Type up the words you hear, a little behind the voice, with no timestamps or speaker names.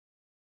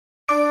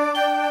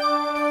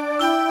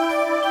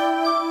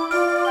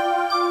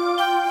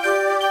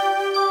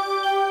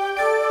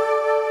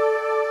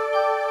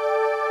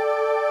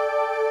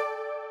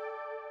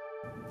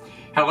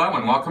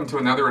and welcome to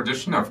another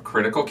edition of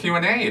Critical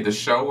Q&A, the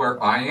show where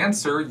I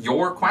answer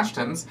your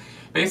questions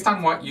based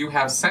on what you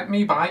have sent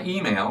me by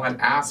email at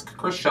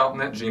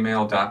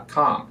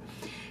askchrisshelton@gmail.com.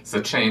 It's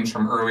a change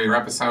from earlier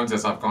episodes,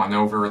 as I've gone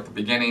over at the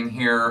beginning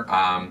here,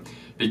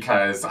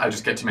 because I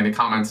just get too many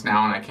comments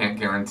now and I can't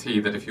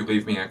guarantee that if you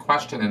leave me a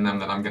question in them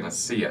that I'm going to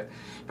see it.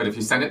 But if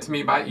you send it to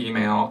me by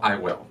email, I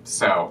will.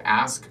 So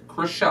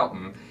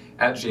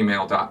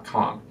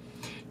askchrisshelton@gmail.com.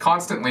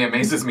 Constantly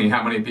amazes me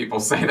how many people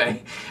say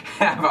they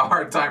have a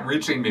hard time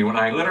reaching me when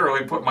I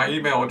literally put my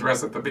email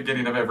address at the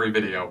beginning of every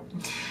video.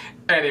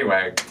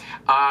 Anyway,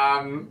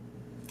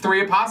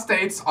 Three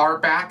Apostates are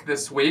back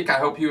this week. I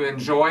hope you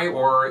enjoy,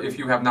 or if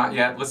you have not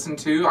yet listened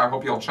to, I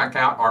hope you'll check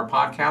out our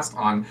podcast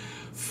on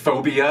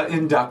phobia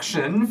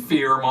induction,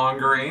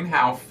 fear-mongering,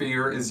 how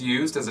fear is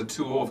used as a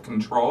tool of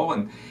control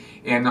and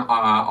in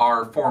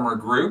our former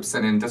groups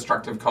and in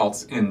destructive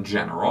cults in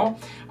general.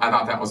 I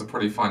thought that was a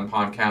pretty fun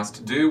podcast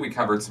to do. We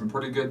covered some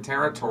pretty good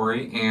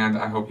territory, and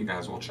I hope you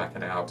guys will check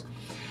it out.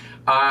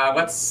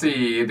 Let's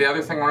see, the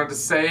other thing I wanted to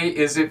say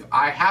is if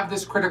I have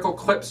this Critical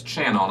Clips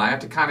channel, and I have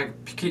to kind of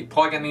keep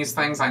plugging these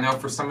things. I know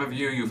for some of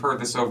you, you've heard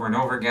this over and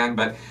over again,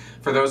 but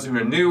for those who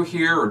are new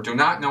here or do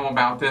not know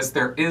about this,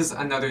 there is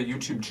another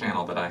YouTube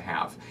channel that I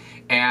have.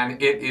 And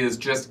it is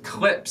just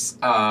clips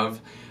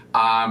of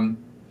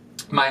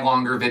my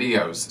longer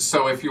videos.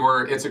 So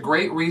it's a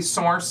great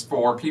resource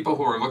for people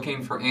who are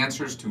looking for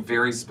answers to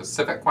very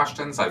specific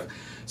questions. I've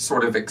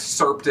sort of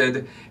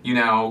excerpted,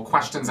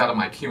 questions out of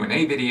my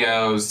Q&A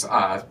videos,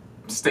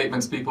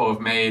 statements people have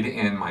made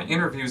in my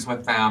interviews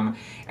with them,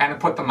 and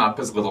put them up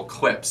as little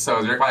clips.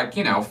 So they're like,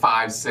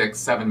 5, 6,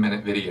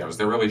 7-minute videos.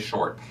 They're really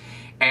short.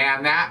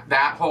 And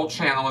that whole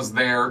channel is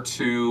there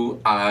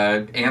to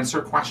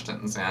answer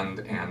questions and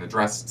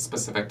address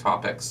specific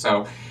topics.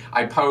 So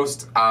I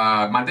post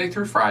Monday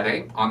through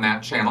Friday on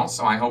that channel,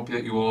 so I hope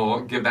that you will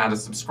give that a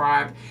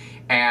subscribe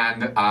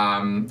and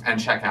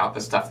check out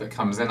the stuff that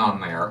comes in on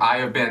there. I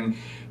have been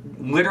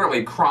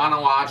literally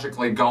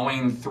chronologically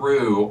going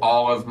through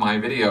all of my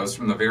videos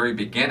from the very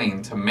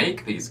beginning to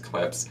make these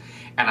clips,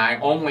 and I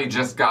only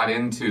just got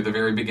into the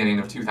very beginning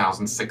of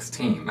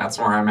 2016. That's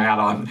where I'm at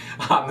on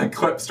the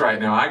clips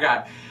right now. I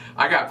got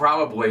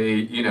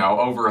probably,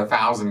 over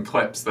 1,000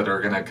 clips that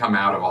are going to come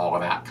out of all of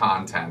that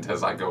content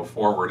as I go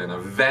forward and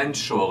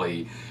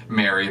eventually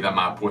marry them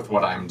up with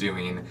what I'm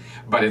doing.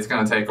 But it's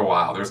going to take a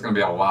while. There's going to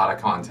be a lot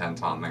of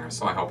content on there,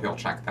 so I hope you'll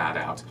check that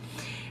out.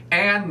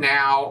 And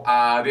now,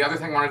 the other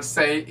thing I wanted to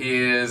say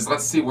is,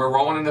 let's see, we're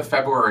rolling into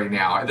February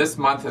now. This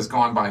month has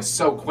gone by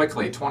so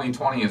quickly.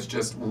 2020 is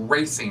just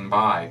racing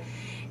by.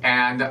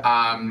 And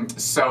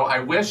so I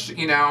wish,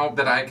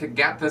 that I could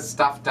get this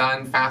stuff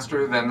done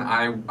faster than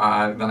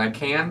I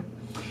can.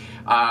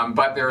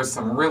 But there is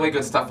some really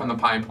good stuff in the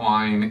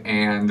pipeline,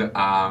 and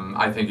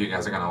I think you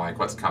guys are going to like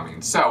what's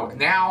coming. So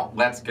now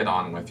let's get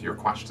on with your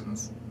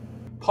questions.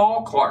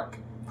 Paul Clark.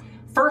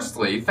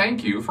 Firstly,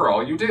 thank you for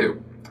all you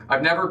do.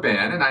 I've never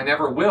been, and I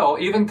never will,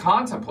 even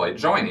contemplate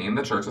joining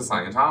the Church of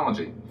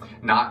Scientology.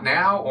 Not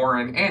now or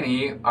in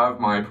any of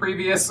my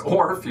previous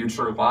or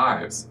future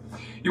lives.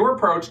 Your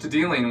approach to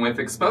dealing with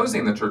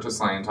exposing the Church of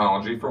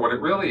Scientology for what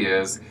it really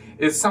is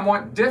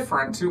somewhat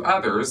different to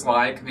others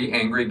like the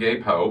Angry Gay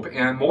Pope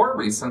and more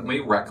recently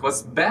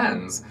Reckless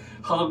Ben's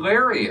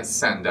hilarious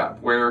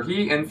send-up where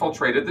he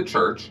infiltrated the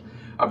church,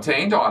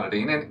 obtained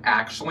auditing, and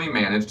actually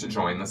managed to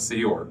join the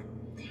Sea Org.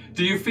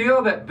 Do you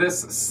feel that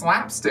this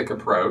slapstick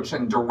approach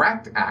and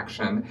direct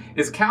action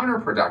is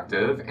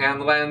counterproductive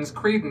and lends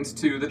credence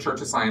to the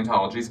Church of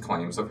Scientology's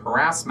claims of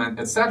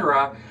harassment,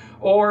 etc.,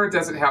 or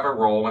does it have a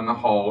role in the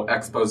whole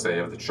expose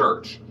of the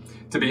church?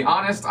 To be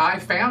honest, I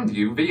found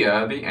you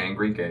via the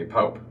Angry Gay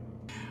Pope.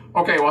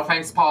 Okay, well,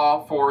 thanks,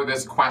 Paul, for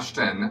this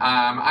question.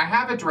 I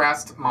have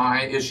addressed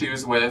my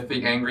issues with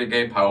the Angry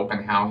Gay Pope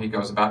and how he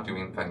goes about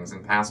doing things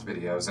in past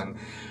videos, and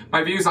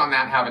my views on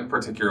that haven't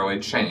particularly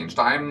changed.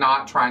 I'm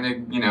not trying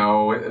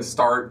to,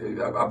 start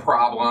a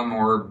problem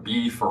or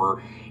beef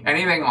or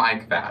anything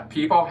like that.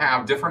 People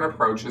have different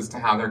approaches to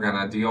how they're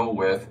going to deal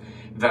with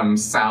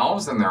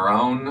themselves and their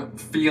own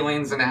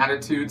feelings and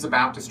attitudes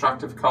about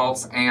destructive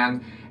cults,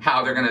 and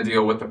how they're going to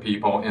deal with the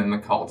people in the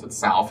cult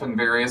itself in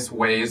various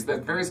ways,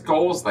 various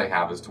goals they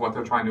have as to what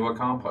they're trying to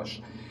accomplish.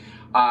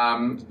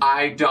 I'm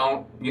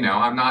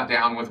not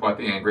down with what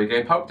the Angry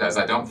Gay Pope does.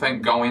 I don't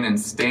think going and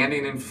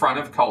standing in front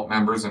of cult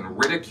members and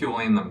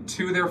ridiculing them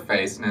to their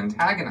face and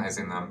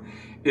antagonizing them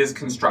is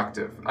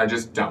constructive. I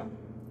just don't.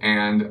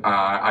 And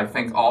I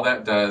think all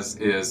that does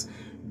is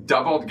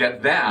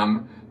get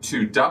them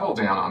to double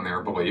down on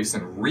their beliefs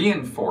and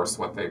reinforce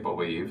what they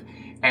believe.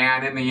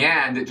 And in the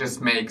end, it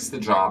just makes the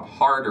job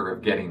harder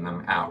of getting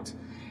them out.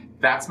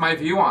 That's my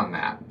view on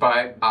that.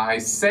 But I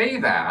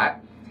say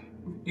that,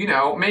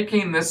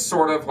 making this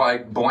sort of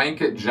like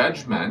blanket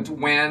judgment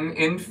when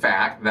in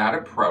fact that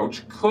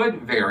approach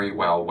could very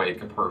well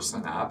wake a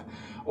person up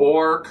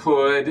or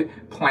could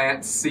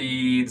plant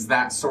seeds,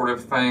 that sort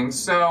of thing.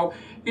 So,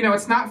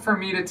 it's not for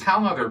me to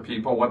tell other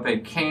people what they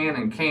can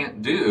and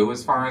can't do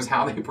as far as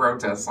how they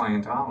protest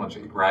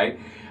Scientology, right?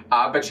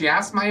 But she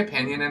asked my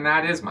opinion, and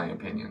that is my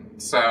opinion.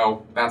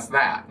 So that's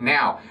that.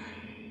 Now,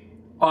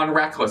 on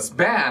Reckless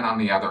Ben, on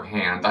the other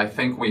hand, I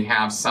think we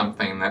have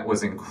something that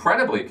was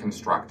incredibly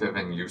constructive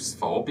and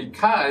useful,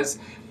 because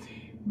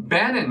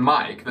Ben and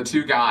Mike, the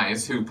two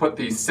guys who put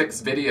these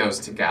 6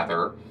 videos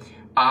together,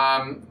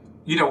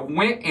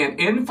 went and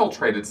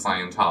infiltrated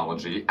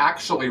Scientology,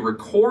 actually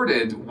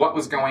recorded what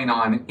was going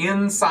on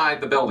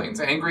inside the buildings.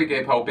 Angry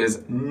Gay Pope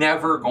is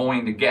never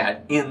going to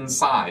get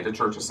inside a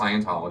Church of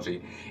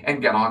Scientology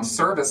and get on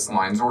service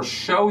lines or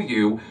show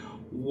you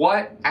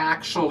what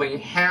actually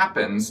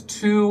happens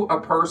to a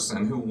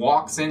person who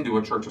walks into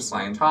a Church of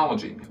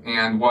Scientology.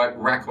 And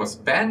what Reckless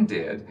Ben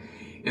did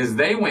is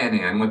they went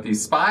in with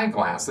these spy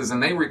glasses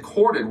and they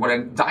recorded what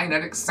a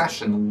Dianetic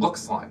session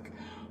looks like,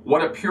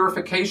 what a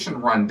purification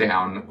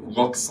rundown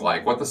looks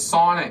like, what the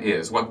sauna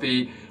is, what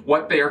they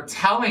are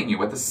telling you,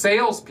 what the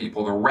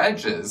salespeople, the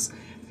regs,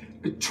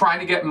 trying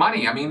to get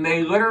money. I mean,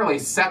 they literally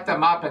set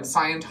them up, and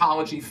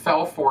Scientology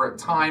fell for it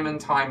time and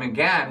time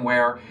again,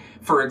 where,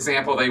 for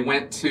example, they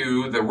went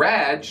to the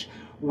reg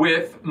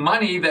with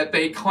money that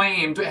they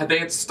claimed they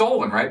had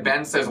stolen, right?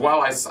 Ben says,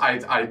 well,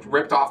 I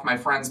ripped off my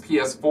friend's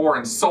PS4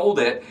 and sold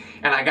it,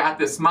 and I got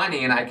this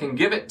money, and I can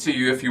give it to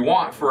you if you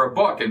want for a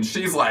book. And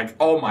she's like,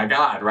 oh my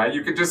God, right?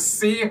 You could just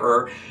see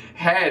her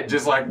head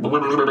just like,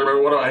 what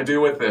do I do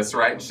with this,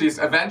 right? And she's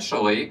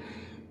eventually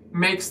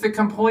makes the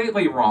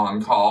completely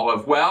wrong call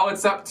of, well,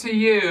 it's up to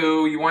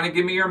you. You want to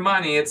give me your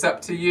money, it's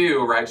up to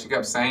you, right? She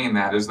kept saying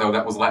that as though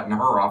that was letting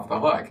her off the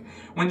hook,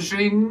 when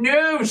she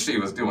knew she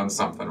was doing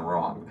something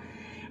wrong.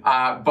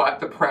 But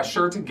the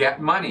pressure to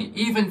get money,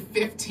 even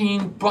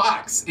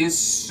 $15, is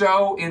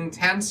so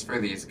intense for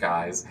these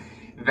guys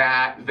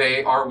that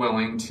they are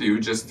willing to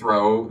just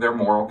throw their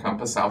moral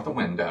compass out the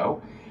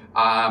window.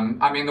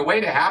 I mean, the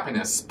Way to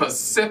Happiness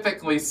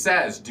specifically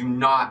says, do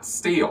not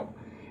steal.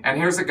 And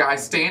here's a guy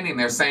standing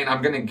there saying,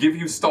 I'm going to give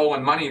you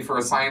stolen money for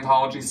a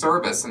Scientology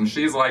service. And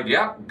she's like,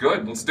 yep,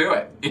 good, let's do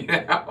it. You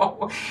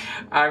know?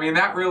 I mean,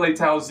 that really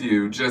tells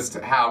you just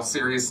how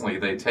seriously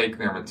they take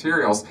their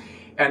materials.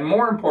 And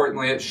more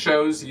importantly, it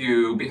shows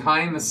you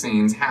behind the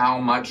scenes how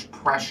much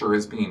pressure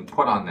is being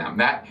put on them.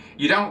 That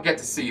you don't get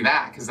to see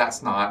that because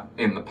that's not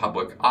in the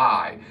public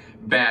eye.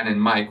 Ben and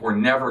Mike were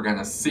never going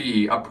to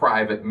see a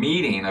private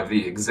meeting of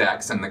the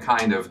execs and the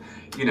kind of,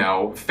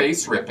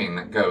 face ripping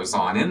that goes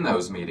on in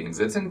those meetings.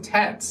 It's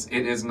intense.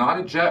 It is not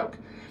a joke.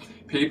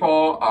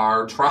 People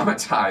are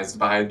traumatized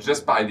by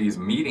these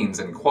meetings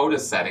and quota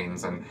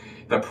settings and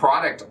the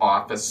product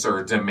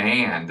officer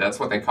demand. That's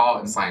what they call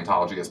it in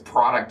Scientology, is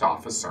product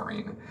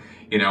officering.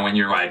 And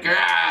you're like,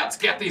 let's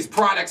get these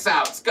products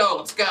out,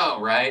 let's go,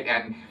 right?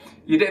 And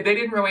they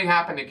didn't really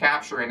happen to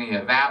capture any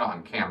of that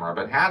on camera,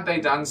 but had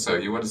they done so,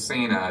 you would have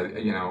seen,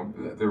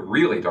 the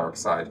really dark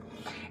side.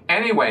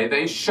 Anyway,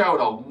 they showed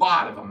a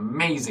lot of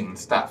amazing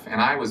stuff,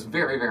 and I was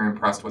very, very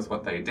impressed with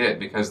what they did,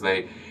 because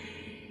they,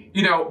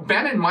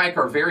 Ben and Mike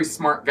are very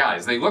smart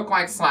guys. They look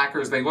like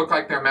slackers, they look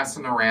like they're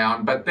messing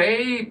around, but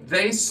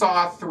they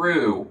saw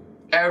through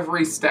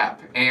every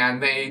step,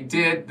 and they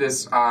did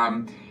this,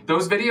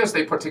 those videos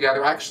they put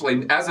together,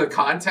 actually, as a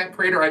content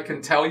creator, I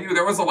can tell you,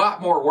 there was a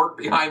lot more work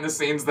behind the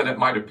scenes than it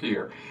might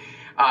appear.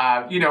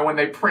 When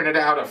they printed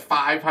out a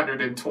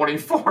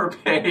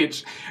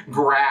 524-page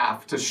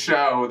graph to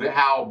show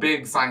how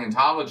big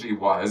Scientology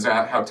was,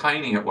 how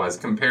tiny it was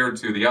compared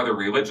to the other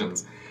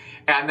religions.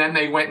 And then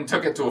they went and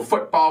took it to a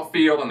football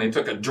field, and they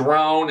took a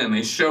drone, and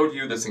they showed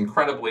you this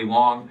incredibly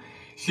long,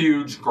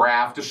 huge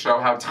graph to show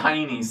how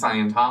tiny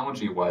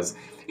Scientology was.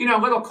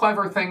 Little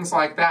clever things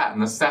like that,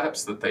 and the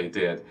setups that they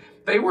did.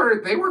 They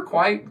were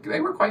quite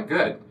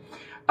good.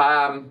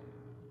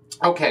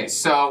 Okay,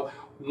 so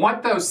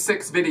what those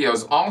 6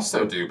 videos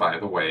also do, by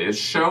the way, is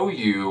show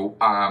you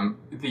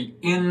the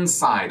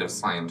inside of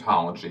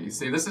Scientology.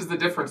 See, this is the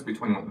difference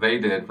between what they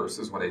did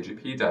versus what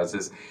AGP does,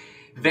 is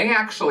they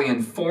actually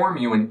inform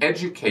you and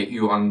educate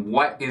you on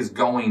what is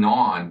going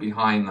on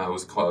behind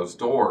those closed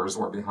doors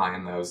or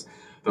behind those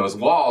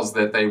walls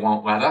that they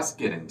won't let us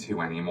get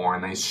into anymore.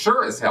 And they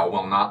sure as hell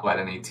will not let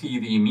any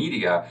TV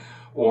media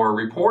or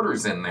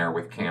reporters in there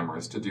with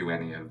cameras to do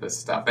any of this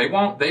stuff. They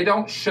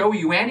don't show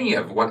you any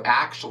of what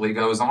actually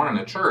goes on in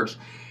a church.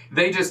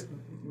 They just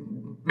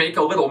make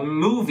a little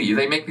movie.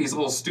 They make these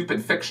little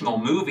stupid fictional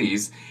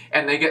movies,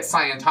 and they get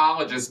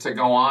Scientologists to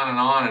go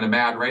on at a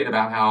bad rate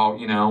about how,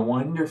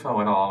 wonderful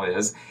it all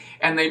is.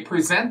 And they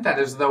present that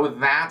as though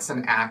that's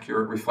an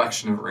accurate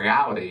reflection of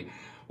reality.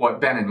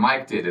 What Ben and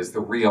Mike did is the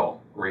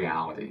real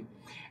reality.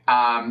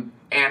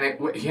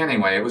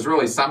 Anyway, it was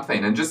really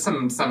something. And just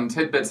some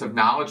tidbits of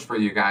knowledge for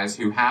you guys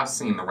who have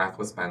seen the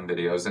Reckless Ben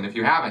videos, and if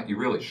you haven't, you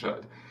really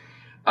should.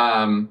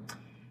 When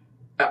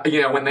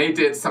they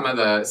did some of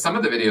the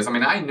videos, I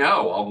mean, I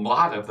know a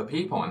lot of the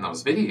people in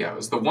those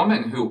videos. The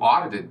woman who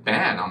audited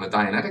Ben on the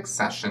Dianetics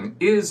session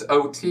is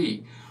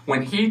OT.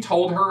 When he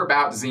told her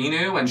about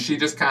Xenu, and she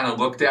just kind of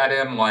looked at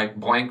him like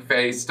blank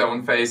face,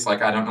 stone face,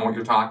 like, I don't know what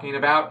you're talking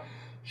about,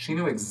 she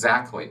knew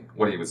exactly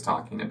what he was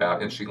talking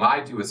about, and she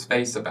lied to his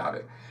face about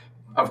it.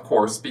 of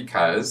course,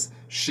 because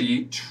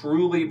she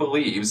truly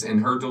believes in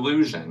her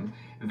delusion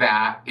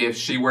that if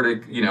she were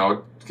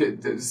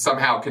to,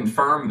 somehow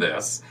confirm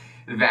this,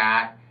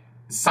 that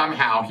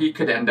somehow he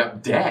could end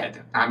up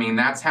dead. I mean,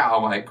 that's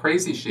how like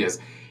crazy she is.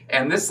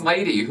 And this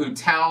lady who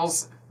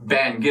tells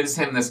Ben, gives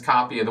him this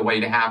copy of The Way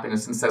to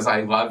Happiness and says,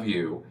 I love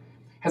you,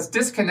 has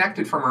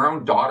disconnected from her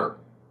own daughter,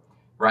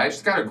 right?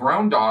 She's got a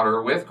grown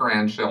daughter with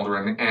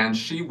grandchildren, and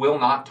she will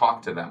not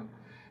talk to them.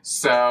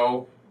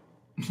 So,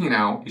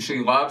 she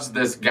loves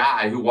this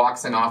guy who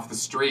walks in off the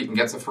street and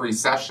gets a free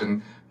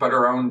session, but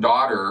her own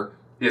daughter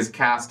is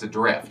cast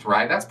adrift,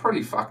 right? That's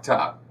pretty fucked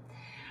up,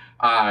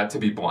 to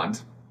be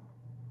blunt.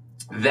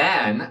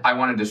 Then I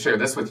wanted to share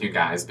this with you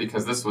guys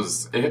because this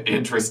was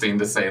interesting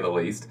to say the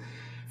least.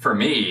 For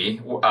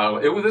me,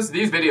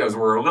 these videos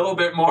were a little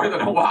bit more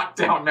than a walk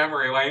down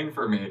memory lane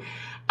for me.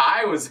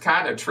 I was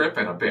kind of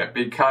tripping a bit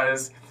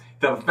because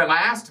the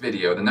last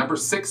video, the number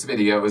 6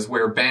 video, is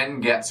where Ben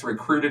gets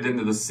recruited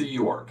into the Sea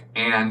Org.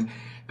 And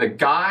the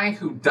guy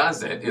who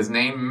does it is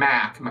named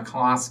Mac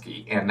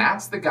McCloskey. And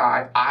that's the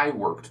guy I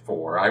worked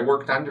for. I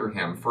worked under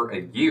him for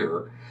a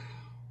year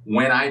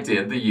when I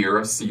did the year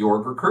of Sea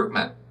Org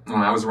recruitment.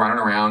 When I was running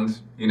around,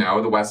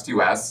 the West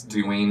US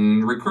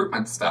doing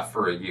recruitment stuff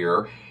for a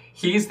year.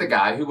 He's the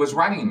guy who was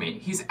running me.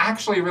 He's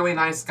actually a really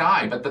nice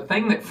guy, but the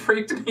thing that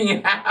freaked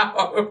me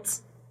out,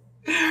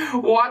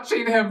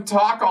 watching him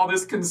talk all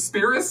this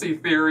conspiracy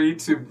theory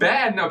to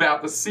Ben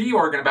about the Sea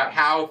Org and about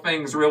how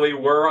things really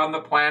were on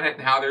the planet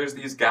and how there's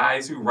these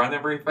guys who run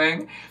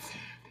everything,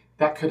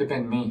 that could have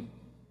been me.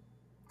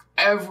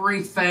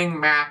 Everything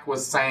Mac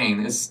was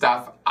saying is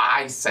stuff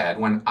I said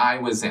when I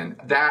was in.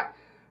 That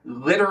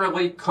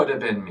literally could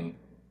have been me.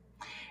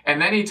 And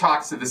then he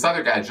talks to this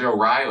other guy, Joe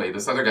Riley,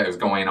 this other guy who's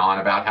going on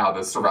about how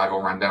the Survival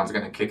Rundown's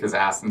going to kick his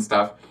ass and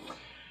stuff.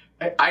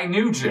 I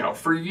knew Joe.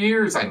 For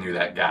years I knew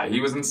that guy.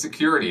 He was in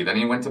security. Then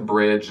he went to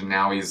Bridge, and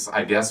now he's,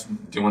 I guess,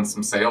 doing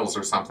some sales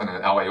or something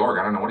at LA Org.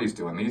 I don't know what he's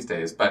doing these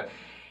days. But,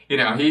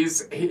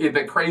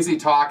 the crazy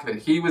talk that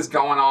he was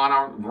going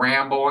on,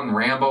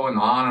 rambling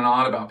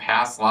on about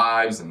past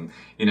lives. And,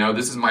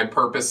 this is my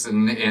purpose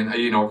and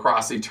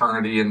across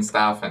eternity and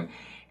stuff.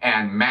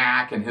 And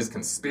Mac and his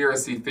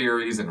conspiracy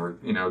theories and,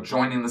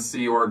 joining the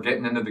Sea Org,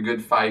 getting into the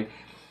good fight.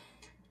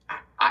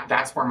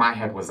 That's where my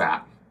head was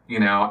at,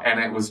 and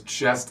it was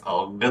just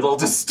a little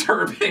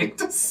disturbing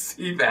to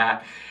see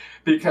that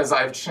because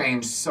I've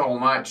changed so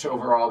much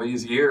over all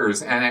these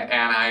years and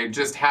I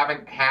just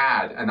haven't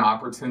had an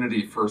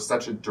opportunity for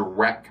such a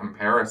direct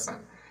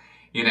comparison.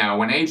 When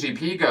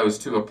AGP goes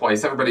to a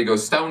place, everybody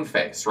goes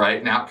stone-faced, right?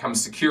 And out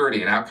comes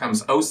security and out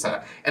comes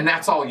OSA, and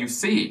that's all you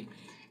see.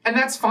 And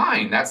that's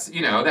fine. That's,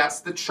 that's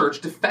the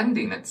church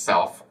defending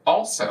itself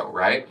also,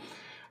 right?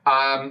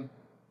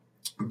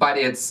 But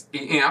it's,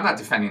 I'm not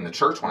defending the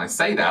church when I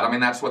say that. I mean,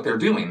 that's what they're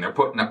doing. They're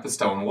putting up the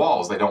stone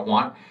walls. They don't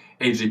want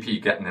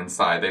AGP getting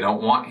inside. They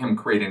don't want him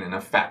creating an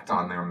effect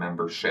on their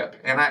membership.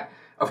 And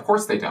of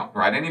course they don't,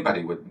 right?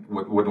 Anybody would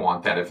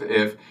want that.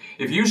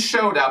 If you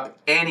showed up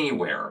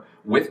anywhere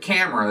with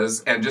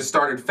cameras and just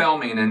started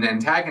filming and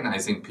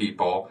antagonizing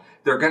people,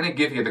 they're going to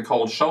give you the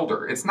cold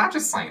shoulder. It's not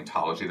just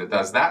Scientology that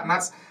does that, and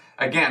that's,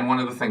 again, one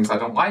of the things I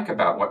don't like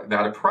about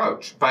that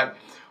approach. But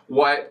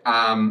what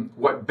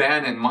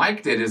Ben and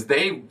Mike did is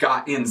they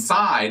got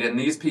inside, and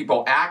these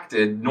people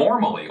acted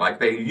normally,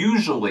 like they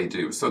usually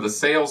do. So the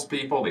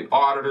salespeople, the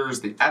auditors,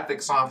 the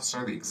ethics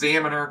officer, the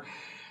examiner,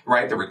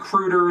 right, the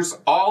recruiters,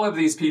 all of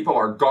these people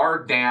are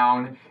guard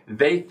down.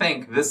 They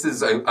think this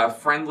is a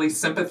friendly,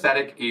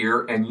 sympathetic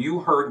ear, and you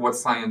heard what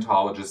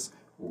Scientologists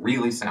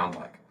really sound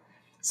like.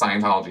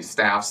 Scientology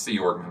staff, Sea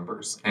Org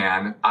members,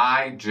 and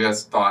I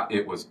just thought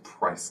it was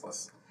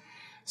priceless.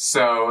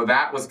 So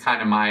that was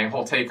kind of my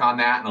whole take on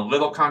that, and a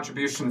little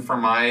contribution from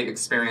my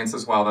experience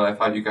as well that I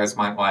thought you guys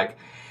might like.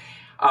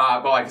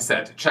 But like I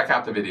said, check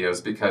out the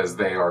videos because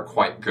they are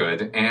quite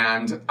good.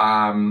 And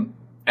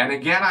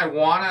again, I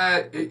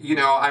want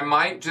to, I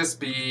might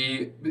just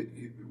be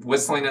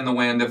whistling in the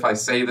wind if I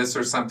say this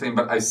or something,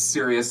 but I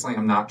seriously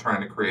am not trying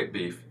to create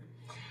beef.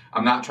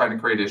 I'm not trying to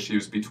create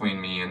issues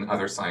between me and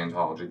other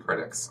Scientology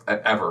critics,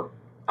 ever.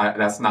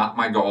 That's not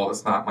my goal,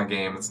 that's not my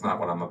game, that's not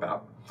what I'm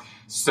about.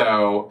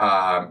 So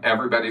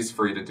everybody's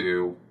free to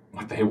do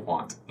what they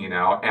want,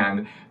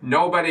 and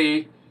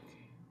nobody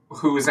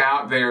who's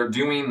out there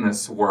doing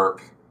this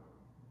work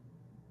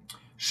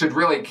should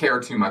really care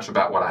too much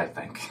about what I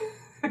think.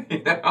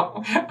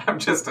 I'm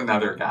just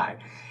another guy.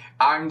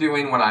 I'm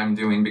doing what I'm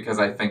doing because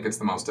I think it's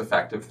the most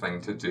effective thing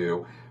to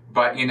do.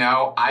 But,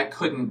 I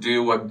couldn't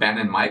do what Ben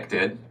and Mike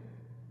did.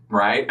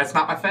 Right? That's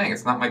not my thing.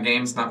 It's not my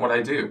game. It's not what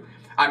I do.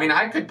 I mean,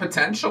 I could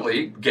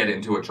potentially get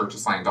into a Church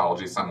of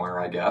Scientology somewhere,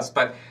 I guess,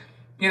 but,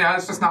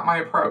 it's just not my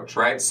approach,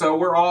 right? So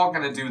we're all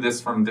going to do this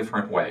from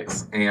different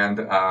ways, and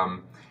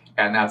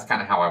that's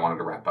kind of how I wanted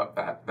to wrap up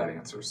that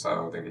answer,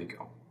 so there you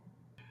go.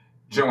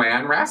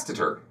 Joanne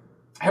Rasteter.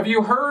 Have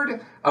you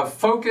heard of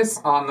Focus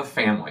on the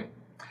Family?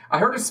 I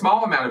heard a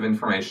small amount of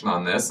information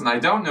on this, and I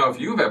don't know if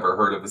you've ever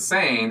heard of the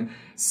saying,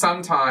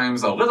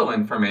 sometimes a little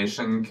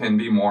information can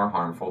be more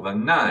harmful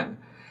than none.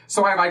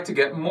 So I'd like to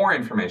get more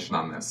information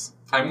on this.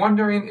 I'm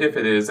wondering if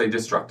it is a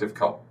destructive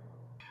cult.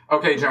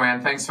 Okay,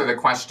 Joanne, thanks for the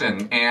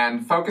question.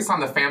 And Focus on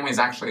the Family is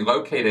actually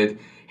located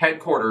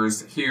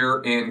headquarters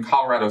here in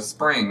Colorado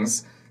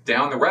Springs,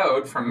 down the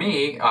road from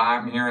me.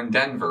 I'm here in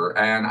Denver,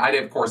 and I,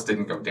 of course,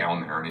 didn't go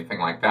down there or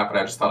anything like that, but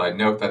I just thought I'd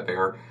note that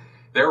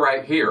they're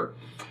right here.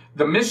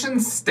 The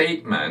mission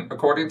statement,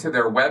 according to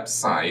their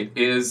website,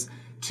 is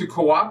to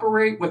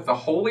cooperate with the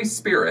Holy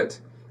Spirit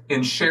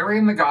in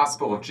sharing the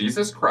gospel of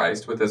Jesus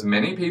Christ with as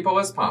many people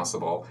as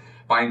possible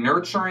by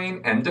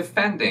nurturing and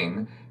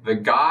defending the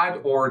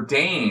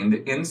God-ordained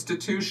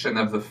institution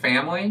of the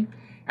family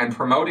and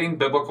promoting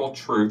biblical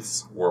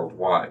truths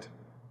worldwide.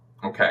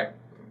 Okay,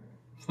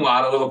 a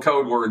lot of little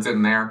code words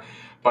in there,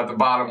 but the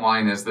bottom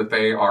line is that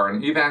they are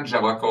an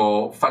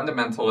evangelical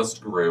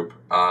fundamentalist group,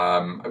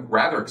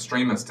 rather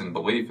extremist in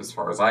belief as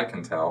far as I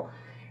can tell,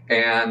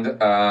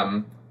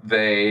 and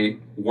they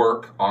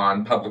work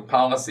on public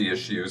policy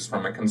issues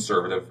from a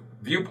conservative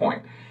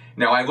viewpoint.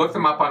 Now, I looked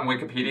them up on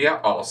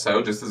Wikipedia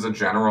also, just as a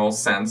general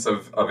sense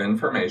of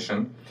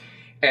information.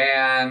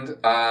 And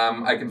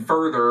I can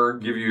further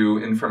give you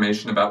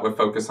information about what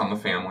Focus on the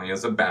Family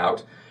is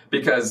about,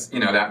 because,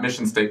 that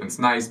mission statement's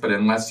nice, but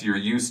unless you're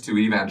used to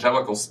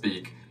evangelical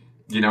speak,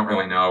 you don't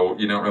really know,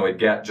 you don't really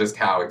get just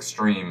how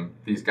extreme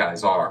these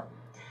guys are.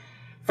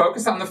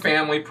 Focus on the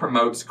Family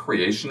promotes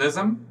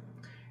creationism,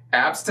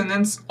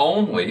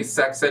 abstinence-only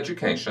sex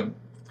education,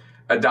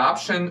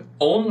 adoption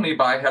only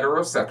by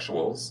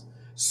heterosexuals,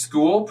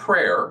 school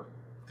prayer,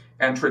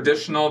 and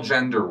traditional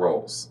gender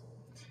roles.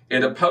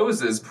 It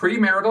opposes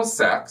premarital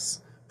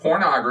sex,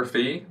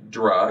 pornography,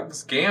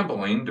 drugs,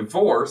 gambling,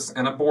 divorce,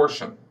 and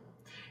abortion.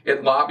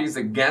 It lobbies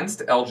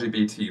against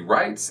LGBT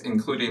rights,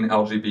 including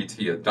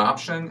LGBT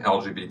adoption,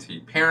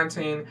 LGBT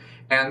parenting,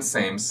 and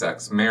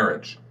same-sex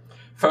marriage.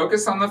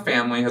 Focus on the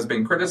Family has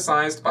been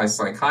criticized by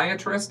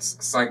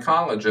psychiatrists,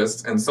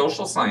 psychologists, and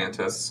social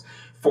scientists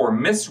for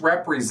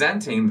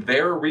misrepresenting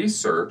their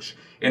research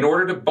in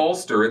order to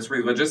bolster its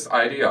religious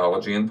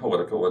ideology and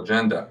political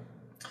agenda.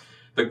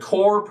 The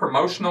core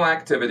promotional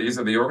activities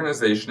of the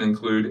organization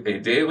include a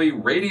daily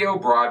radio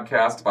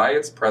broadcast by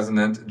its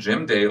president,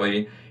 Jim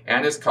Daly,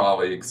 and his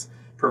colleagues,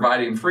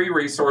 providing free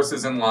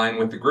resources in line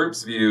with the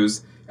group's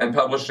views, and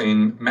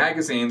publishing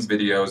magazines,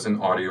 videos,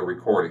 and audio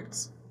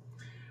recordings.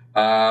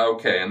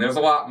 Okay, and there's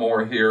a lot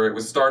more here. It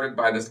was started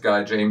by this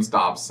guy, James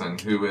Dobson,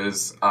 who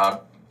is,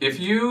 if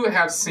you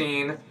have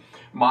seen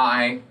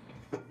my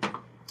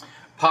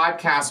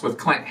podcast with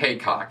Clint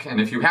Haycock,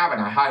 and if you haven't,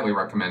 I highly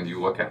recommend you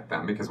look at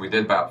them, because we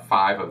did about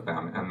 5 of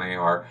them, and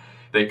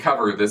they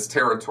cover this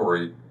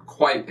territory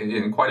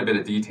in quite a bit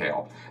of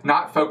detail.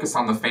 Not Focus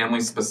on the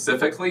Family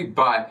specifically,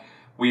 but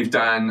we've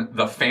done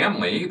The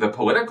Family, the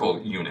political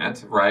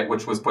unit, right,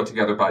 which was put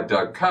together by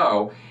Doug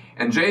Coe.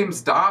 And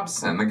James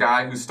Dobson, the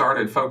guy who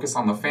started Focus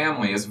on the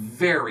Family, is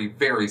very,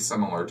 very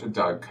similar to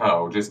Doug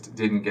Coe, just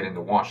didn't get into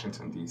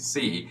Washington,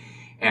 D.C.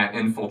 and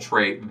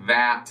infiltrate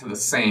that to the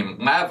same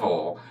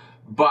level,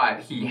 but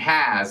he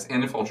has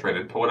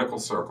infiltrated political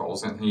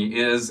circles, and he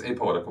is a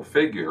political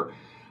figure.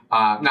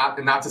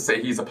 Not to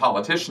say he's a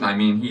politician, I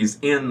mean he's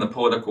in the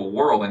political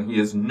world, and he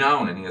is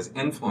known, and he has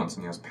influence,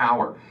 and he has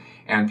power,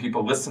 and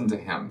people listen to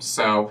him.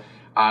 So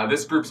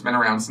this group's been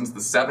around since the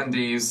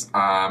 70s.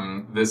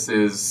 This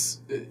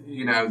is,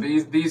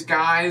 these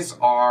guys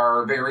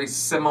are very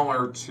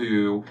similar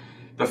to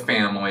the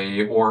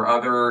Family or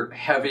other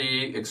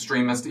heavy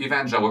extremist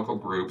evangelical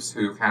groups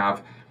who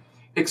have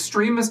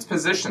extremist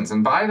positions.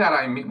 And by that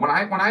I mean, when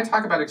I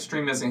talk about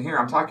extremism here,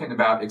 I'm talking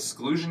about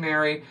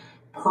exclusionary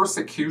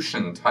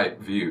persecution type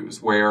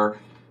views, where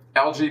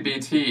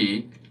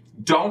LGBT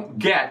don't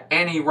get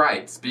any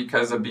rights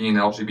because of being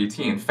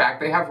LGBT. In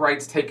fact, they have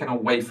rights taken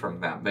away from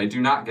them. They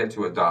do not get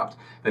to adopt.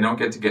 They don't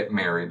get to get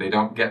married. They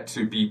don't get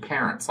to be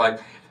parents.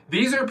 Like,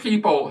 these are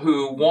people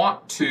who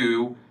want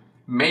to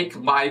make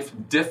life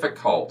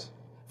difficult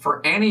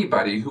for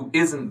anybody who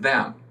isn't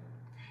them.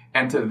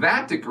 And to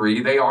that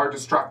degree, they are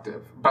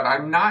destructive. But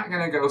I'm not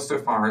going to go so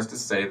far as to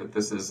say that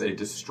this is a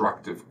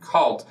destructive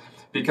cult,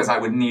 because I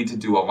would need to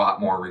do a lot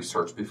more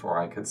research before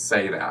I could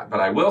say that. But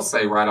I will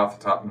say right off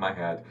the top of my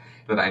head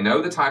that I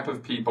know the type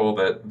of people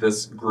that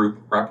this group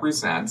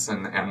represents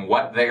and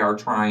what they are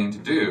trying to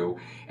do,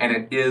 and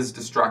it is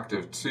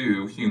destructive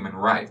to human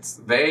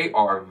rights. They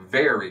are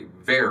very,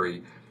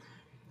 very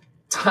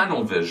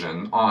tunnel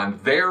vision on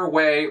their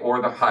way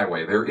or the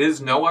highway. There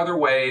is no other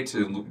way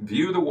to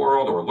view the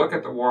world or look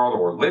at the world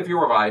or live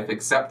your life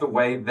except the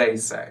way they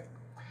say.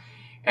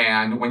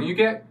 And when you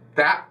get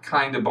that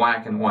kind of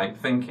black and white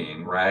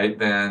thinking, right,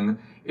 then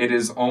it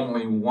is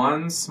only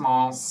one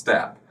small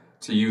step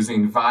to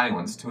using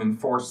violence to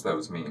enforce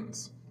those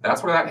means.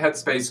 That's where that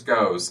headspace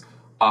goes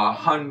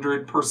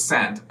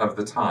 100% of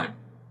the time.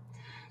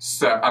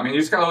 So, I mean, you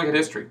just gotta look at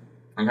history.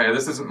 Okay,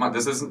 this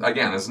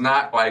is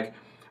not like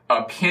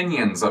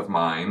opinions of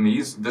mine.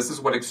 This is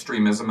what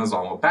extremism is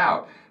all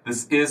about.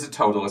 This is a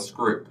totalist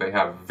group. They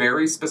have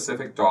very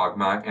specific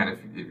dogma, and if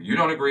you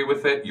don't agree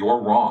with it,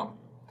 you're wrong.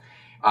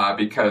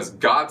 Because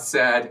God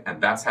said,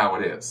 and that's how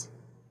it is.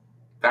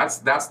 That's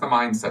the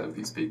mindset of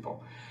these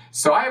people.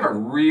 So I have a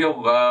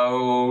real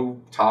low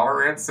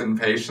tolerance and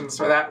patience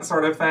for that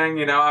sort of thing.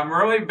 You know, I'm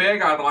really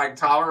big on like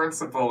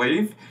tolerance of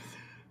belief.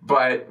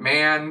 But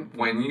man,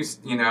 when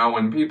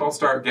when people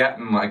start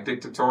getting like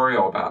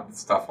dictatorial about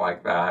stuff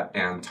like that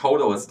and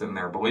totalist in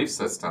their belief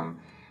system,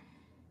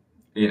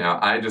 you know,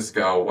 I just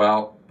go,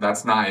 well,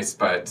 that's nice,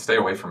 but stay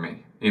away from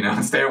me. You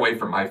know, stay away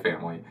from my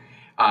family.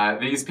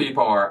 These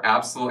people are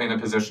absolutely in a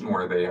position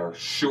where they are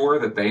sure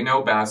that they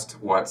know best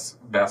what's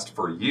best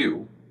for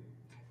you,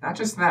 not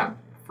just them,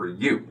 for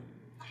you.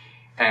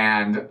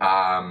 And,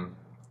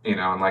 you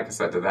know, and like I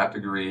said, to that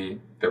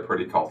degree, they're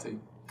pretty culty.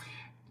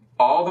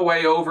 All the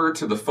way over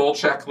to the full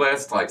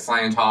checklist, like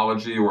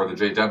Scientology or the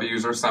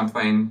JWs or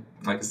something.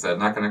 Like I said,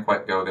 not going to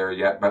quite go there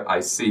yet, but I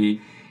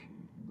see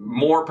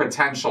more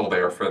potential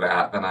there for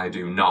that than I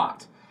do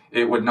not.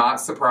 It would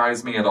not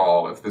surprise me at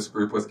all if this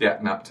group was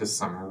getting up to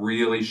some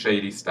really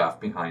shady stuff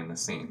behind the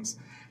scenes.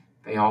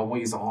 They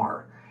always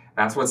are.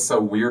 That's what's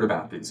so weird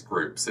about these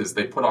groups, is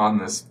they put on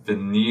this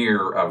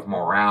veneer of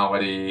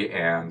morality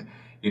and,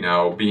 you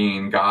know,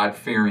 being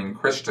God-fearing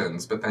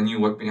Christians, but then you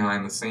look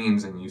behind the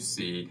scenes and you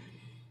see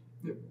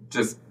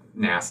just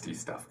nasty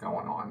stuff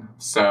going on.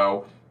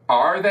 So,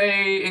 are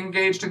they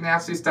engaged in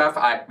nasty stuff?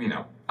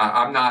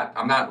 I'm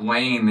not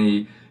laying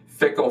the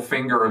fickle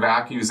finger of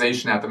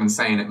accusation at them and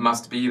saying it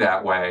must be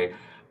that way.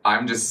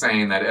 I'm just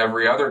saying that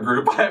every other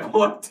group I've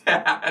looked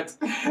at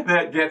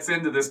that gets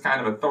into this kind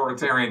of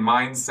authoritarian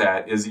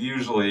mindset is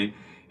usually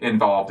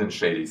involved in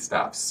shady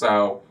stuff.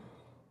 So,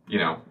 you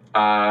know,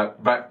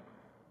 but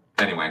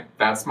anyway,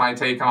 that's my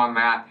take on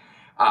that.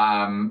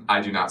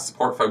 I do not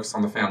support Focus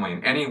on the Family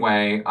in any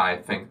way. I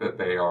think that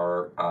they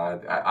are,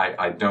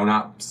 I do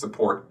not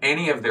support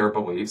any of their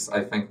beliefs.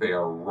 I think they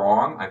are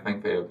wrong. I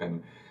think they have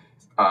been,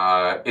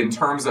 in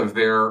terms of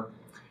their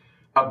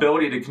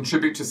ability to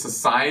contribute to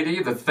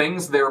society, the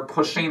things they're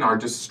pushing are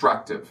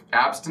destructive.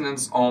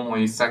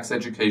 Abstinence-only sex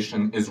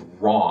education is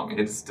wrong.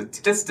 It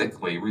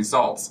statistically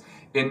results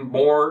in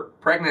more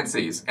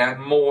pregnancies and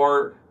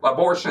more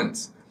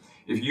abortions.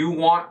 If you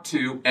want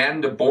to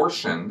end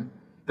abortion,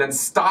 then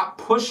stop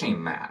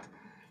pushing that,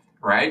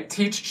 right?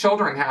 Teach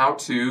children how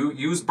to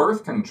use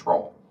birth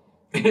control.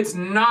 It's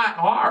not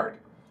hard.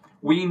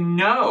 We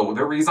know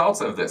the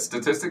results of this.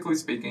 Statistically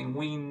speaking,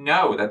 we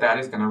know that that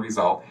is going to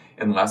result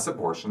in less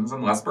abortions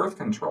and less birth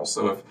control.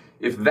 So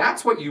if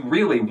that's what you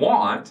really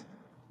want,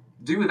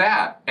 do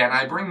that. And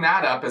I bring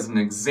that up as an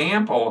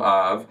example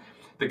of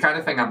the kind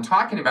of thing I'm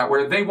talking about,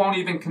 where they won't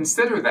even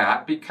consider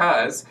that,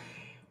 because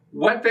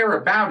what they're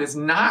about is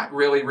not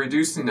really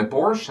reducing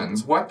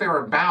abortions. What they're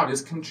about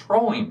is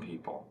controlling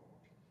people.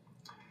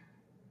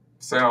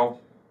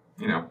 So,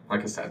 you know,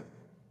 like I said,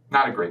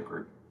 not a great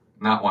group.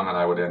 Not one that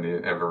I would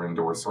ever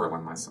endorse or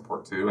lend my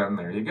support to, and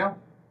there you go.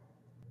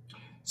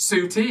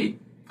 Sue T.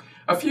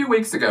 A few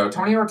weeks ago,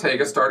 Tony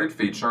Ortega started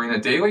featuring a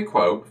daily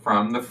quote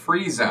from the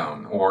Free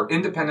Zone, or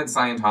Independent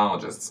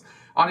Scientologists,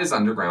 on his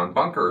Underground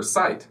Bunker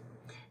site.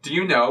 Do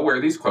you know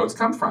where these quotes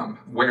come from?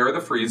 Where the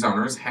Free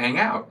Zoners hang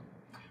out?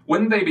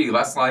 Wouldn't they be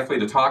less likely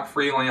to talk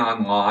freely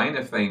online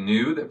if they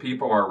knew that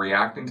people are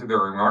reacting to their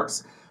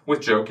remarks with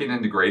joking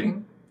and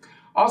degrading?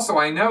 Also,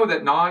 I know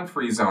that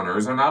non-Free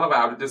Zoners are not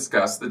allowed to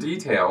discuss the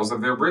details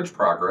of their bridge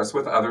progress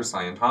with other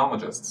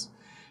Scientologists.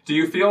 Do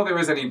you feel there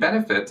is any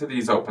benefit to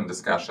these open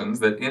discussions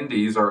that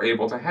indies are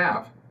able to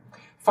have?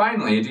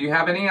 Finally, do you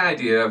have any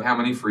idea of how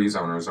many Free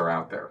Zoners are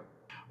out there?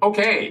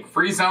 Okay,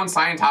 Free Zone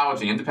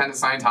Scientology, Independent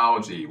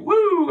Scientology,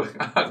 woo!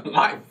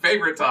 My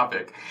favorite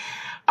topic.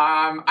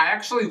 I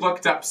actually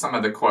looked up some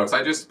of the quotes.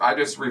 I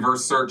just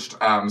reverse searched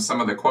some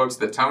of the quotes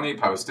that Tony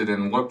posted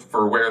and looked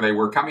for where they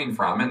were coming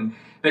from, and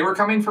they were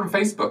coming from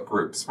Facebook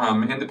groups,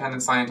 from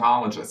independent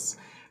Scientologists.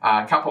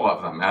 A couple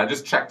of them. I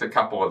just checked a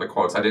couple of the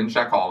quotes. I didn't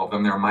check all of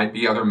them. There might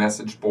be other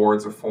message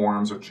boards or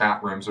forums or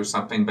chat rooms or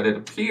something, but it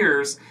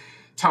appears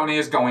Tony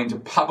is going to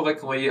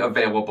publicly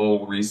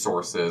available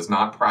resources,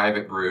 not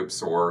private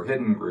groups or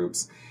hidden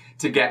groups,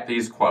 to get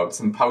these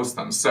quotes and post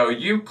them. So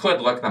you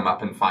could look them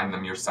up and find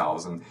them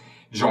yourselves and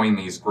join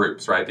these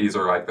groups, right? These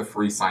are like the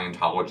Free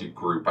Scientology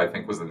group, I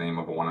think was the name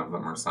of one of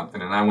them or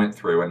something. And I went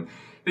through, and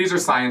these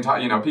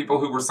are people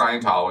who were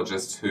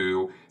Scientologists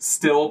who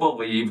still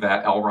believe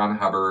that L. Ron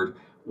Hubbard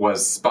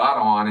was spot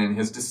on in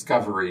his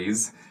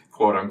discoveries,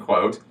 quote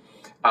unquote,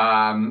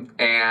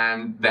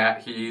 and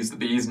that he's the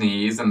bee's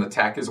knees and the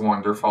tech is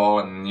wonderful,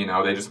 and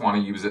they just want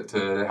to use it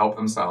to help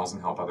themselves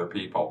and help other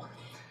people.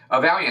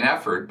 A valiant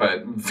effort,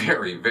 but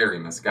very, very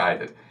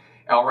misguided.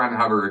 L. Ron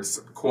Hubbard's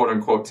quote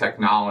unquote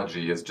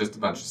technology is just a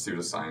bunch of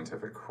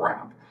pseudoscientific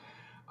crap.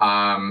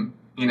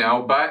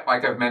 But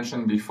like I've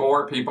mentioned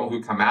before, people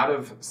who come out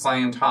of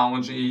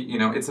Scientology,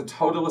 it's a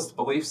totalist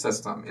belief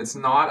system. It's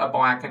not a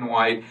black and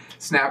white,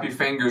 snap your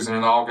fingers and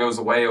it all goes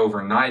away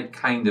overnight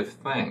kind of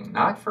thing.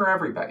 Not for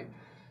everybody.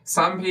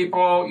 Some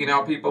people,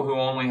 people who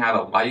only had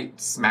a light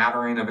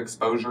smattering of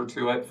exposure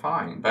to it,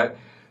 fine. But,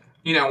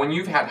 when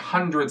you've had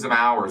hundreds of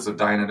hours of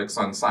Dianetics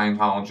on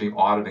Scientology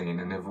auditing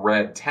and have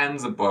read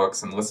tens of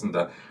books and listened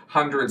to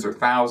hundreds or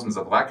thousands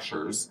of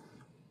lectures,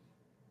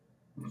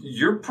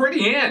 you're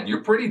pretty in,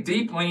 you're pretty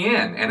deeply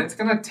in, and it's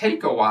going to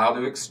take a while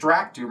to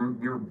extract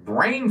your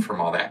brain from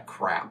all that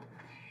crap.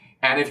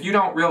 And if you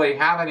don't really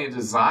have any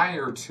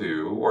desire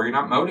to, or you're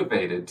not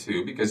motivated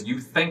to, because you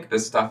think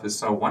this stuff is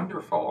so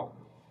wonderful,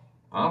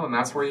 well, then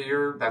that's where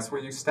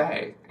you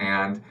stay.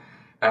 And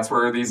that's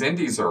where these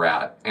indies are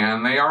at.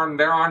 And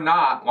there are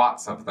not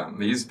lots of them.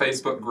 These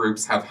Facebook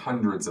groups have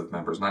hundreds of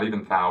members, not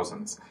even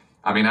thousands.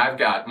 I mean, I've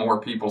got more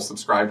people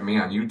subscribed to me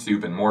on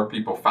YouTube and more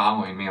people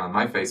following me on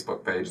my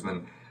Facebook page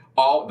than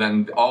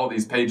all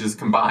these pages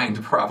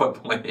combined,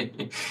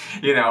 probably.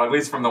 At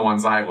least from the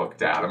ones I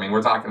looked at. I mean,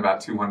 we're talking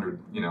about 200,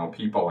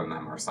 people in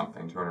them or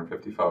something,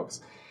 250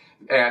 folks.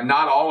 And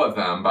not all of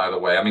them, by the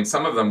way. I mean,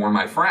 some of them were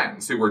my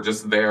friends who were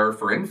just there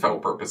for info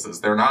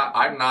purposes.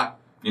 I'm not,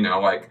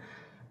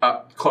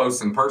 up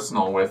close and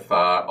personal with a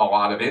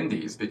lot of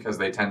indies because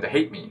they tend to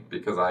hate me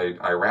because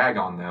I rag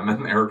on them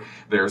and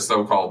their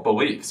so-called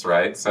beliefs,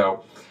 right?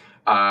 So,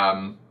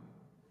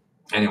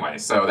 anyway,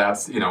 so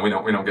that's, we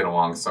don't get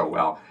along so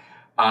well.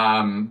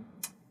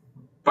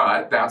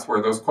 But that's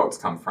where those quotes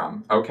come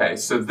from. Okay,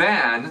 so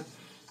then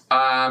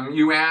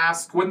you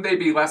ask, wouldn't they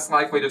be less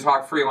likely to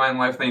talk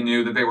freeline if they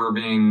knew that they were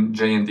being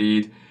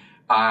J-Indeed?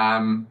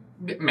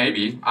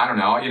 Maybe. I don't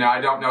know.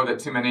 I don't know that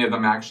too many of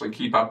them actually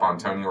keep up on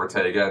Tony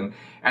Ortega.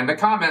 And the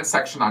comment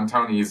section on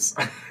Tony's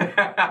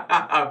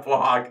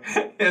blog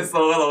is a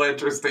little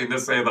interesting, to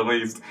say the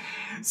least.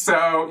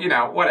 So,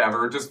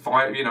 whatever. Just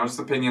just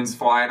opinions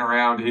flying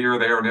around here,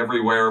 there, and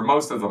everywhere.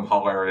 Most of them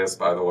hilarious,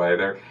 by the way.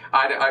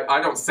 I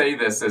don't say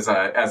this as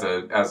a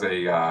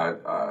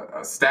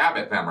stab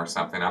at them or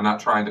something. I'm not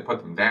trying to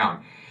put them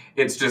down.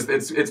 It's just,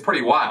 it's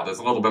pretty wild. It's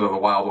a little bit of the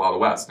wild, wild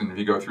west. And if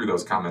you go through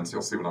those comments,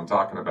 you'll see what I'm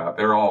talking about.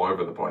 They're all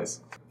over the place.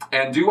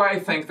 And do I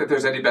think that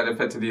there's any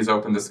benefit to these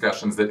open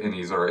discussions that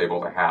indies are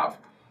able to have?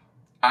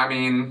 I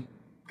mean,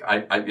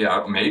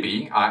 yeah,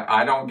 maybe.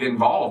 I don't get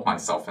involved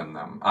myself in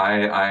them.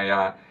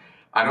 I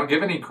don't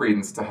give any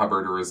credence to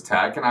Hubbard or his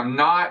tech, and I'm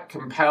not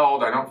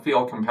compelled, I don't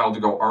feel compelled to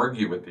go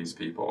argue with these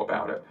people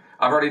about it.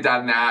 I've already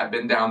done that,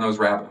 been down those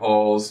rabbit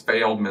holes,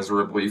 failed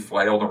miserably,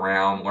 flailed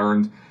around,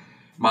 learned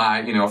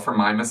from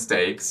my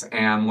mistakes,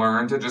 and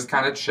learn to just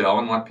kind of chill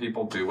and let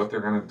people do what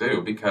they're going to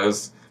do,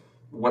 because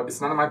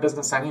it's none of my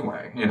business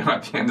anyway,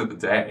 at the end of the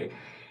day,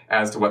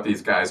 as to what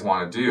these guys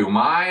want to do.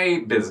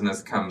 My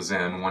business comes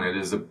in when it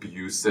is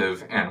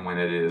abusive and when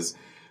it is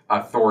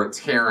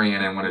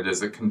authoritarian and when it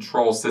is a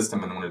control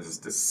system and when it is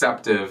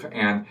deceptive.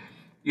 And,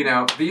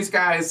 these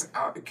guys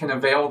can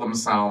avail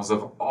themselves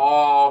of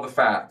all the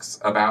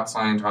facts about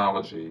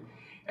Scientology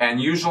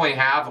and usually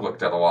have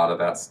looked at a lot of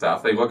that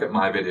stuff. They look at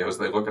my videos,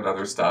 they look at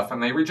other stuff,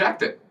 and they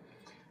reject it.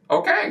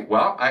 Okay,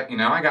 well, I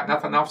got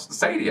nothing else to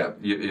say to you.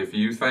 If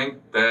you think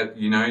that,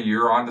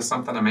 you're onto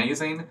something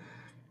amazing,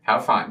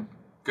 have fun.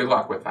 Good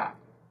luck with that.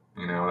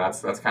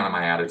 That's kind of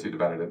my attitude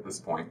about it at this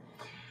point.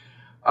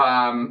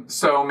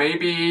 So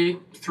maybe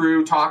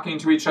through talking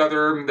to each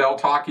other, they'll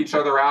talk each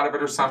other out of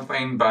it or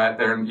something, but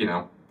they're,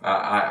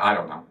 I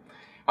don't know.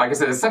 Like I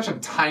said, it's such a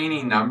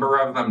tiny number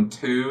of them,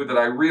 too, that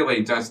I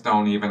really just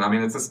don't even,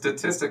 it's a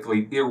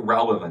statistically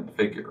irrelevant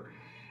figure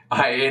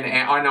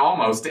in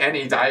almost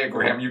any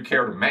diagram you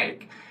care to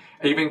make.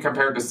 Even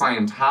compared to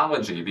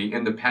Scientology, the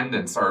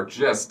independents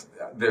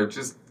they're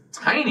just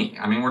tiny.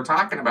 We're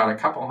talking about a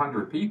couple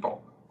hundred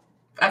people.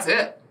 That's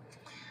it.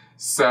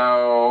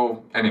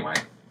 So, anyway,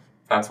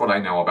 that's what I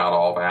know about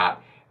all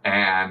that,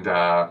 and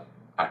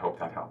I hope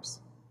that helps.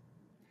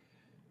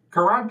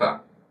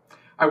 Karanta.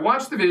 I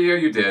watched the video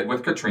you did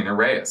with Katrina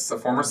Reyes, a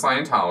former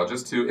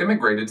Scientologist who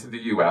immigrated to the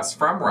U.S.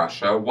 from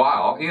Russia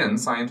while in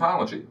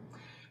Scientology.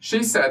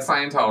 She said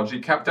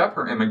Scientology kept up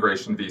her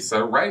immigration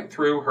visa right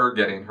through her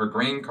getting her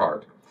green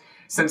card.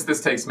 Since this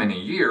takes many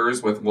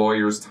years with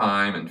lawyers'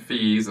 time and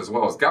fees as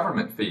well as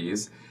government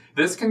fees,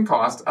 this can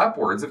cost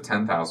upwards of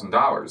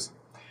 $10,000.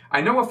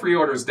 I know a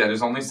freeloader's debt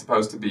is only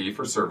supposed to be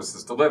for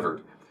services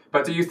delivered,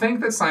 but do you think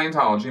that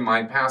Scientology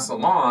might pass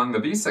along the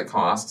visa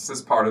costs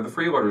as part of the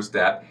freeloader's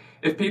debt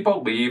if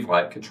people leave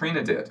like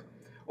Katrina did?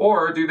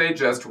 Or do they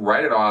just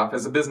write it off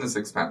as a business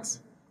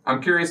expense?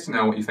 I'm curious to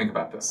know what you think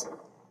about this.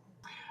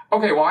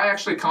 Okay, well, I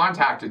actually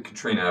contacted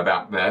Katrina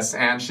about this,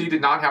 and she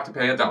did not have to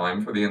pay a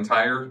dime for the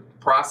entire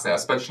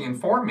process, but she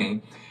informed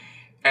me,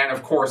 and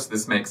of course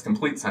this makes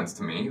complete sense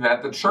to me,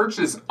 that the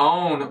church's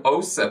own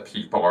OSA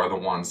people are the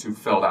ones who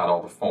filled out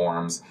all the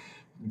forms,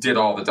 did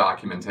all the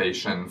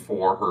documentation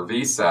for her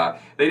visa.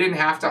 They didn't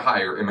have to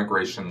hire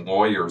immigration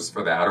lawyers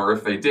for that, or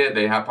if they did,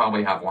 they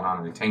probably have one on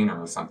retainer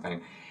or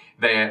something.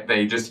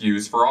 They just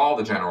use for all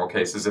the general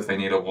cases if they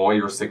need a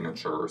lawyer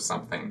signature or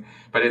something.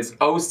 But it's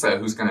OSA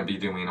who's going to be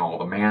doing all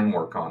the man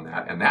work on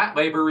that, and that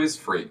labor is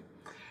free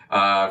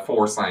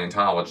for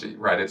Scientology,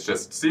 right? It's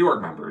just Sea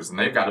Org members, and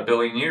they've got a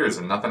billion years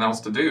and nothing else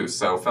to do,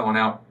 so filling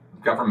out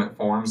government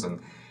forms and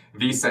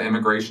visa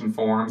immigration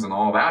forms and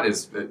all that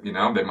is, they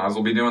might as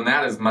well be doing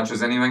that as much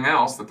as anything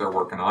else that they're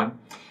working on.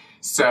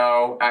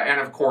 So, and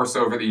of course,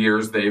 over the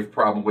years, they've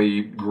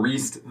probably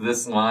greased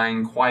this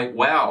line quite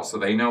well. So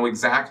they know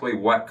exactly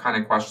what kind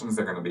of questions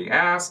they're going to be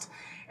asked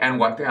and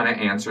what kind of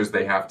answers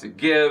they have to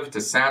give to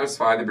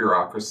satisfy the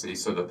bureaucracy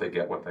so that they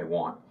get what they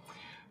want.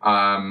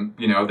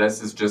 You know,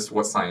 this is just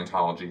what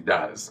Scientology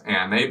does.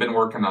 And they've been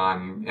working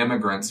on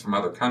immigrants from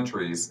other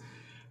countries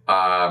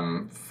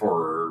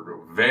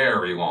for a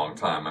very long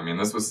time. I mean,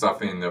 this was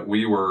something that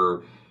we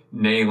were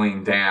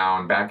nailing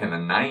down back in the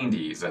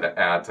 90s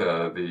at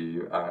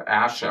the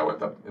ASH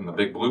show in the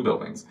Big Blue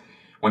buildings,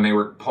 when they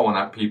were pulling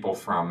up people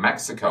from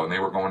Mexico, and they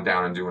were going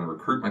down and doing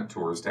recruitment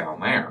tours down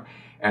there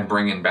and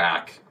bringing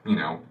back, you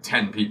know,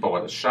 10 people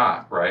at a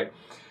shot, right?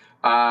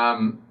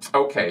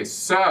 Okay,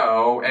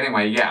 so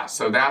anyway, yeah,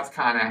 so that's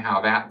kind of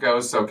how that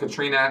goes. So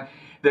Katrina,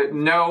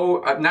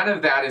 none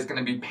of that is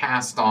going to be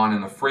passed on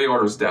in the free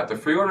orders debt. The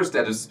free orders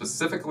debt is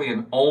specifically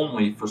and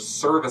only for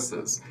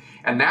services.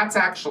 And that's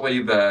actually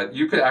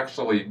you could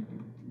actually,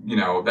 you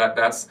know,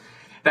 that's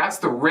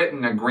the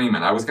written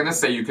agreement. I was going to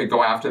say you could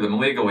go after them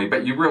legally,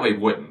 but you really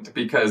wouldn't,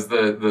 because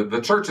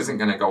the church isn't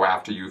going to go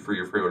after you for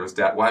your free orders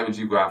debt. Why would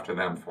you go after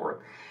them for it?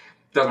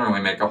 Doesn't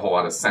really make a whole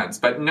lot of sense.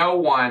 But no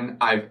one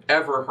I've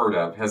ever heard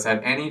of has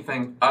had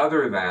anything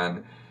other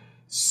than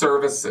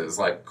services,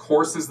 like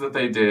courses that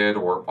they did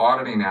or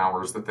auditing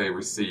hours that they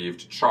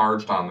received,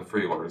 charged on the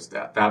free orders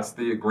debt. That's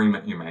the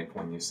agreement you make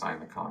when you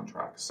sign the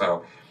contract.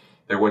 So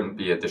there wouldn't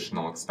be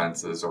additional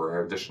expenses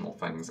or additional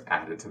things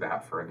added to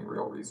that for any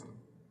real reason.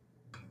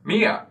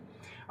 Mia,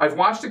 I've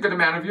watched a good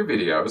amount of your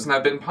videos, and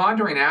I've been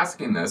pondering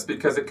asking this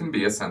because it can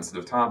be a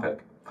sensitive topic.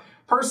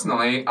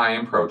 Personally, I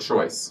am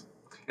pro-choice.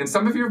 In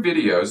some of your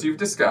videos, you've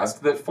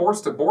discussed that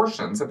forced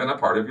abortions have been a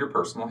part of your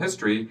personal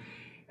history,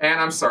 and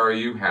I'm sorry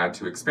you had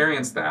to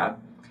experience that,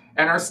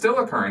 and are still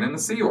occurring in the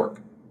Sea Org.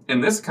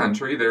 In this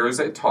country, there is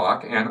a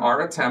talk and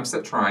are attempts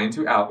at trying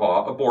to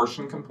outlaw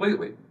abortion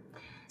completely.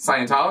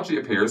 Scientology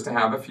appears to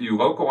have a few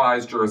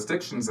localized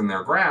jurisdictions in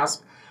their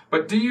grasp,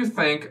 but do you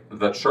think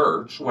the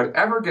church would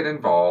ever get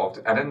involved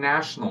at a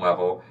national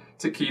level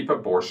to keep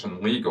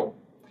abortion legal?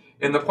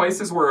 In the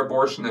places where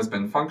abortion has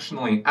been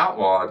functionally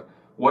outlawed,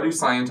 what do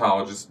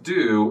Scientologists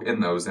do in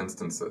those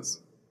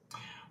instances?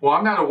 Well,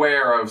 I'm not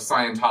aware of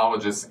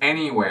Scientologists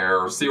anywhere,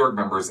 or Sea Org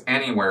members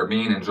anywhere,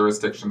 being in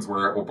jurisdictions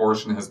where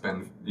abortion has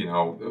been, you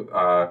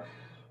know,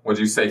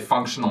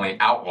 functionally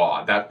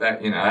outlawed.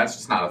 That's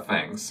just not a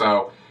thing.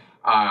 So,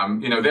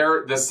 you know,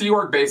 the Sea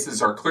Org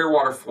bases are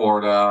Clearwater,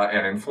 Florida,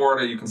 and in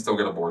Florida you can still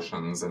get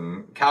abortions.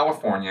 In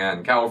California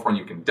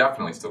you can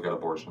definitely still get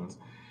abortions.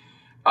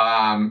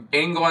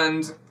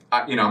 England,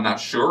 you know, I'm not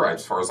sure.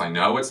 As far as I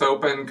know, it's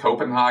open.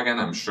 Copenhagen,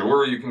 I'm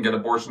sure you can get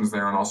abortions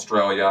there. In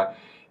Australia.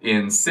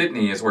 In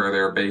Sydney is where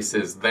their base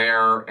is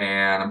there,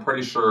 and I'm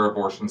pretty sure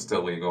abortion's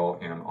still legal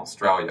in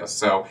Australia.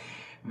 So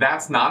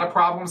that's not a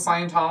problem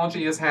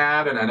Scientology has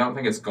had, and I don't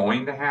think it's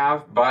going to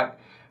have. But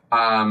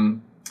that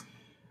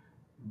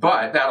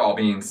all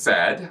being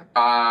said,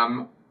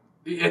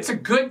 it's a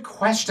good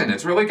question.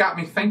 It's really got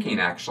me thinking,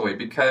 actually,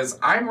 because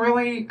I'm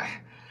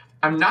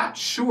not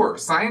sure.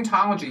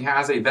 Scientology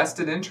has a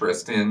vested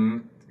interest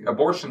in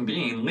abortion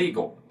being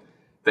legal.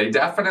 They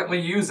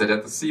definitely use it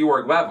at the Sea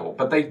Org level,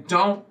 but they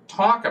don't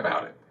talk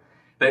about it.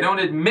 They don't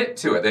admit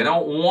to it. They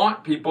don't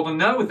want people to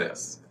know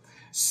this.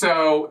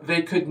 So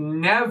they could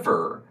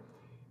never,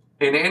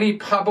 in any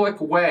public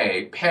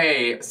way,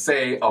 pay,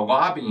 say, a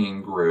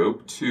lobbying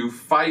group to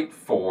fight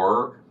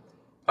for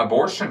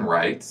abortion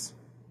rights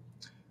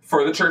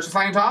for the Church of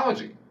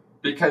Scientology,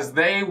 because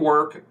they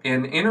work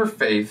in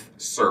interfaith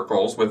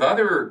circles with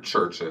other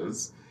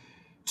churches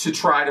to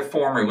try to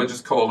form religious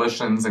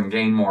coalitions and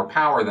gain more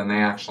power than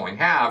they actually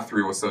have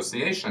through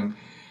association.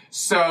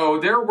 So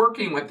they're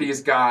working with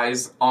these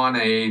guys on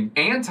an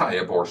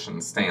anti-abortion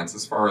stance,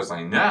 as far as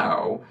I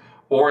know,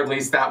 or at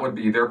least that would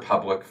be their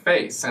public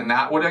face. And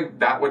that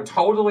would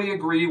totally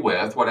agree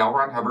with what L.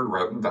 Ron Hubbard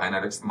wrote in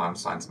Dianetics, the Modern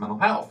Science of Mental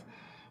Health,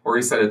 where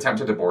he said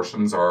attempted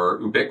abortions are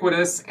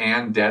ubiquitous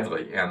and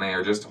deadly, and they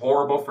are just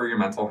horrible for your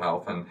mental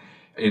health, and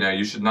you know,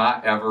 you should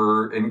not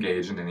ever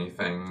engage in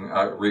anything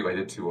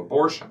related to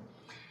abortion.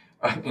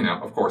 You know,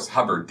 of course,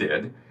 Hubbard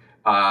did,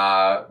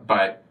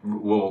 but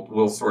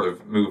we'll sort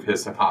of move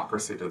his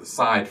hypocrisy to the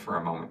side for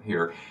a moment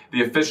here.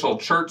 The official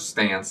church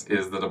stance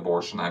is that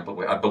abortion, I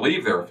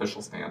believe their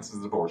official stance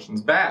is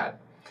abortion's bad.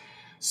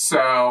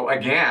 So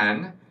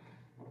again,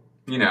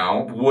 you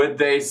know, would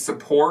they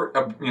support,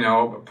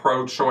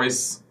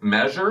 pro-choice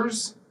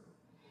measures?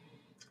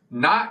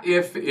 Not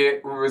if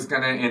it was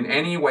going to in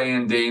any way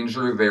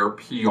endanger their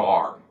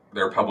PR,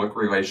 their public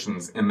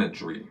relations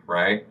imagery,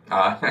 right?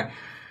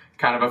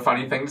 Kind of a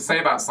funny thing to say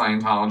about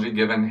Scientology,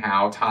 given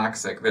how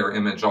toxic their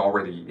image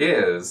already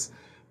is,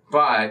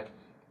 but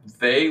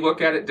they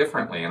look at it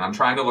differently, and I'm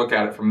trying to look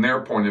at it from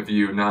their point of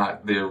view,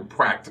 not their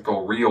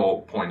practical,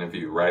 real point of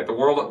view, right? The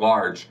world at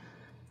large,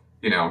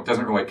 you know,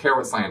 doesn't really care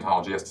what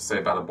Scientology has to say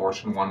about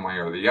abortion one way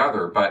or the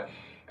other, but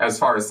as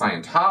far as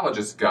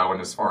Scientologists go,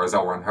 and as far as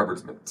L. Ron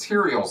Hubbard's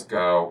materials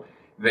go,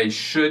 they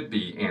should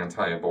be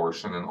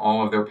anti-abortion, and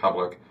all of their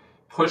public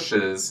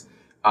pushes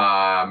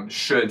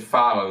should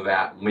follow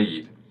that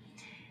lead.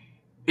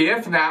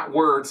 If that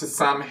were to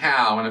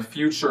somehow, in a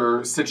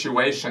future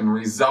situation,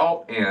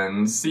 result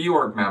in Sea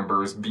Org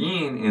members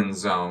being in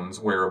zones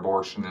where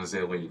abortion is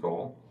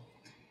illegal,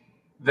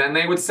 then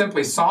they would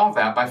simply solve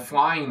that by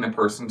flying the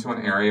person to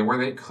an area where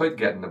they could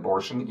get an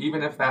abortion,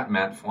 even if that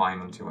meant flying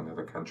them to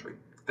another country.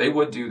 They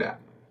would do that.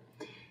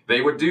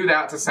 They would do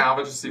that to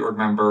salvage a Sea Org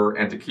member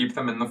and to keep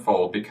them in the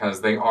fold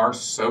because they are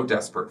so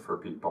desperate for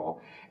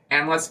people.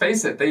 And let's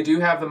face it, they do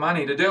have the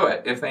money to do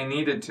it if they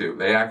needed to.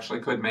 They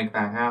actually could make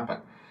that happen.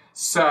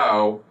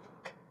 So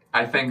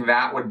I think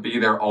that would be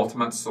their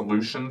ultimate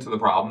solution to the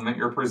problem that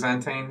you're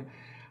presenting.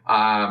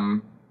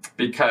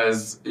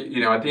 Because,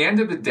 at the end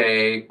of the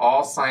day,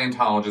 all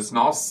Scientologists and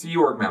all Sea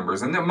Org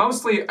members, and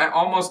mostly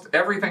almost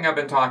everything I've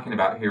been talking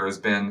about here has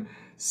been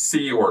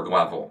Sea Org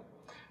level.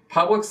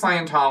 Public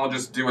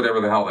Scientologists do whatever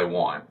the hell they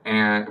want,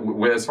 and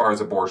as far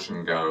as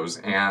abortion goes,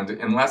 and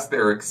unless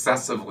they're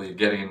excessively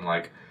getting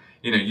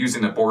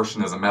using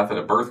abortion as a method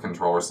of birth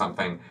control or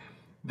something,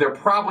 they're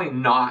probably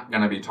not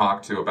going to be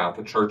talked to about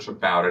the church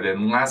about it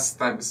unless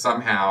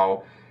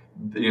somehow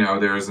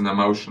there's an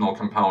emotional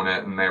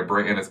component and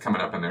it's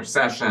coming up in their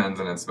sessions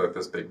and it's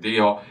this big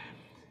deal.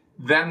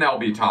 Then they'll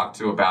be talked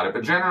to about it.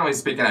 But generally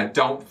speaking, I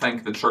don't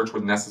think the church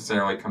would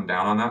necessarily come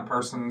down on that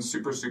person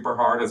super, super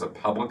hard as a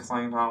public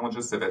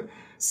Scientologist if it,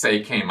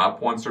 say, came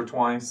up once or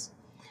twice.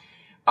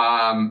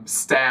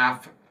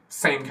 Staff,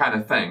 same kind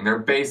of thing. They're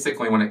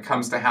basically, when it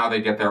comes to how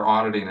they get their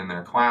auditing in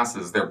their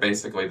classes, they're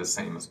basically the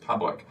same as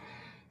public.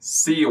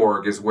 Sea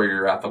Org is where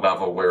you're at the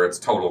level where it's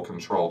total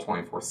control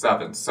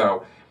 24/7.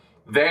 So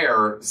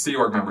there, Sea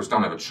Org members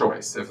don't have a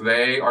choice. If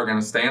they are going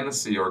to stay in the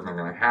Sea Org, they're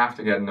going to have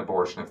to get an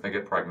abortion if they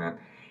get pregnant,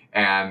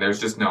 and there's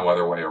just no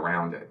other way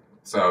around it.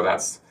 So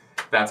that's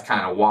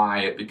kind of why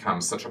it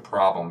becomes such a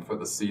problem for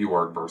the Sea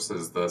Org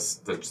versus the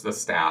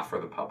staff or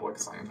the public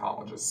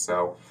Scientologists.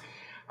 So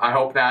I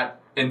hope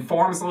that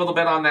informs a little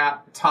bit on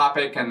that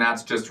topic, and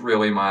that's just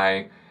really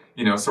my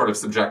sort of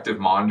subjective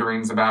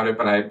maunderings about it,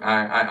 but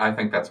I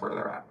think that's where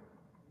they're at.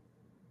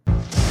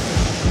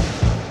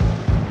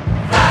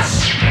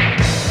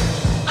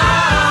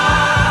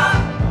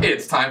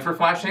 It's time for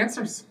Flash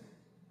Answers.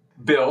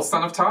 Bill,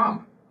 son of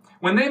Tom.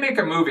 When they make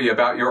a movie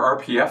about your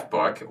RPF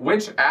book,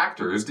 which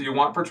actors do you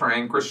want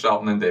portraying Chris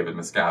Shelton and David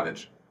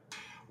Miscavige?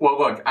 Well,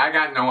 look, I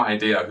got no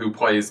idea who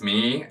plays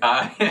me,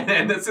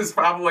 and this is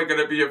probably going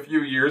to be a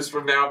few years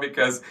from now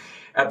because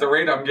at the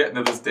rate I'm getting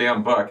to this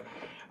damn book,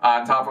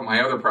 on top of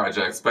my other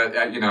projects, but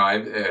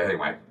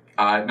anyway,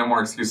 no more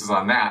excuses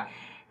on that.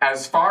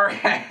 As far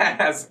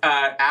as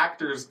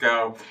actors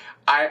go,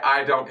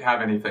 I don't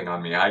have anything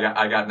on me.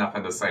 I got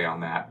nothing to say on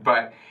that.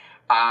 But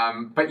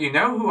you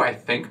know who I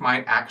think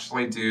might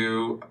actually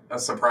do a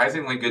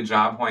surprisingly good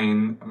job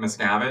playing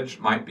Miscavige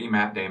might be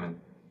Matt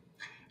Damon.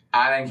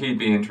 I think he'd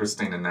be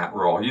interesting in that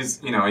role.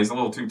 He's a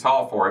little too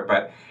tall for it,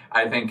 but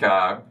I think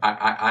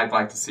I'd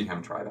like to see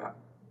him try that.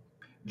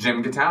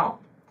 Jim Gattal.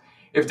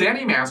 If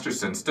Danny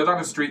Masterson stood on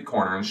a street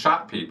corner and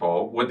shot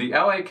people, would the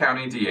LA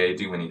County DA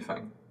do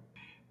anything?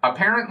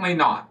 Apparently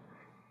not.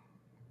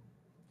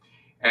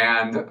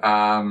 And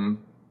I'm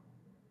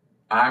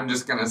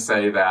just going to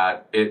say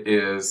that it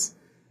is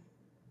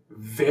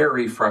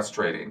very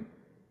frustrating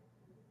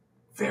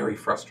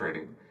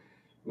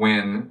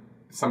when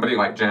somebody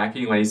like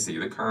Jackie Lacey,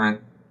 the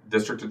current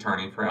district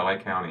attorney for LA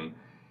County,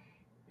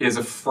 is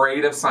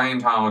afraid of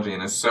Scientology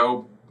and is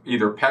so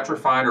either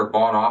petrified or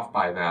bought off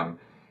by them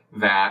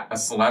that a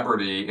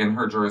celebrity in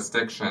her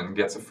jurisdiction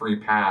gets a free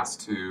pass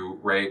to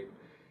rape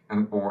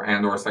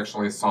or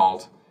sexually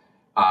assault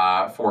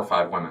 4 or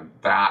 5 women.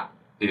 That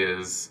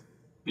is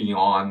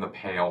beyond the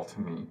pale to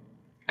me.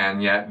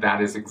 And yet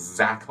that is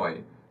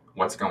exactly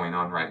what's going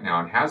on right now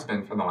and has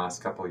been for the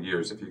last couple of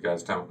years. If you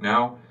guys don't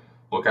know,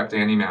 look up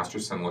Danny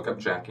Masterson, look up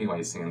Jackie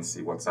Lacey and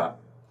see what's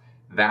up.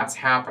 That's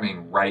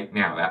happening right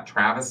now. That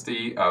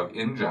travesty of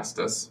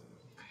injustice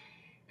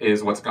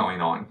is what's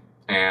going on.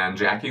 And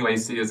Jackie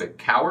Lacey is a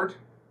coward,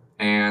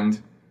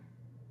 and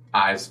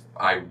I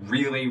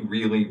really,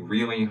 really,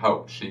 really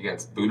hope she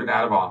gets booted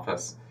out of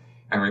office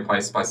and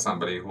replaced by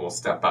somebody who will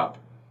step up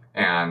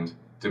and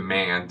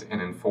demand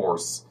and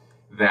enforce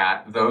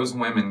that those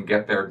women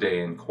get their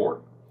day in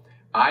court.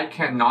 I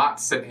cannot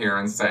sit here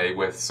and say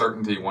with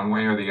certainty one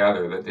way or the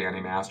other that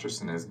Danny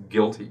Masterson is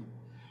guilty.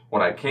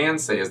 What I can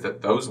say is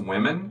that those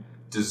women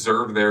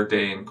deserve their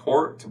day in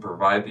court to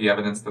provide the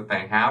evidence that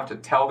they have, to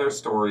tell their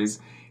stories,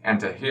 and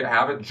to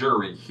have a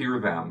jury hear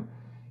them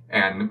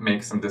and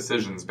make some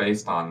decisions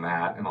based on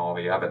that and all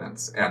the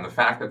evidence. And the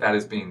fact that that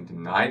is being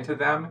denied to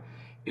them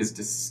is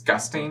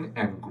disgusting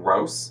and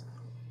gross,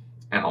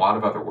 and a lot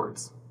of other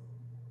words.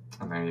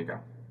 And there you go.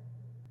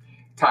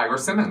 Tyler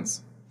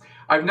Simmons.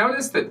 I've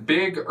noticed that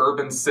big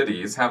urban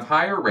cities have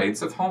higher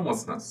rates of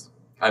homelessness.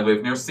 I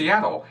live near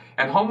Seattle,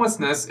 and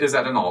homelessness is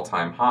at an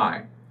all-time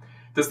high.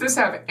 Does this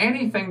have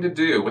anything to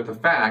do with the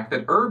fact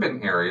that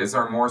urban areas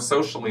are more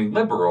socially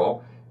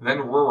liberal than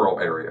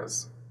rural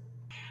areas?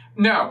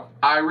 No,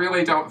 I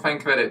really don't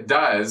think that it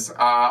does,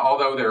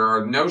 although there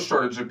are no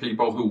shortage of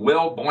people who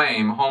will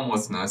blame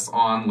homelessness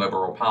on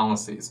liberal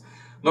policies.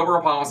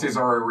 Liberal policies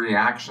are a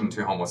reaction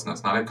to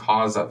homelessness, not a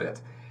cause of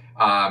it.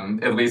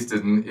 At least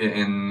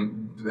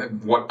in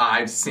what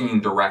I've seen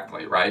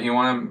directly, right? You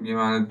want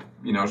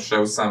to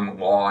show some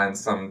law in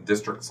some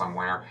district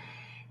somewhere,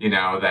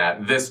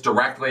 that this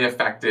directly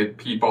affected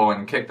people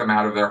and kicked them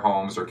out of their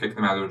homes or kicked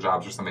them out of their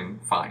jobs or something,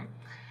 fine.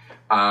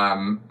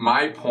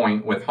 My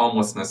point with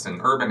homelessness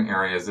in urban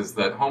areas is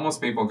that homeless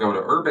people go to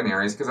urban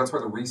areas because that's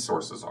where the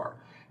resources are.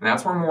 And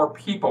that's where more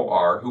people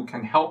are who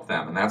can help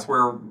them. And that's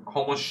where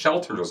homeless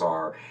shelters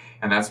are.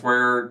 And that's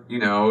where,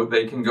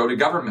 they can go to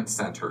government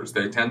centers.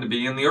 They tend to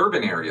be in the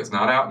urban areas,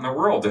 not out in the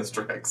rural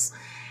districts.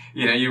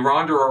 You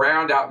wander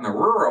around out in the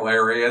rural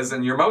areas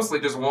and you're mostly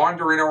just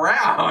wandering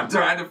around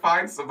trying to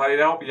find somebody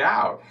to help you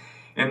out.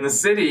 In the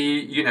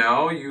city,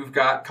 you've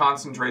got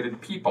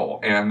concentrated people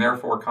and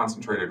therefore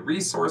concentrated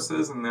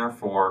resources, and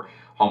therefore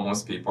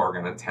homeless people are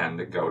going to tend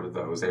to go to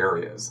those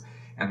areas.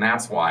 And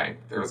that's why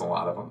there's a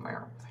lot of them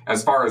there.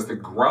 As far as the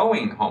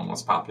growing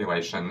homeless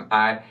population,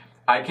 I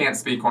can't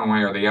speak one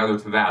way or the other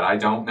to that. I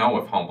don't know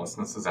if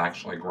homelessness is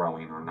actually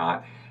growing or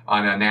not.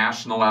 On a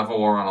national level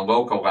or on a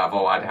local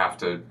level, I'd have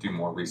to do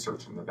more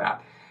research into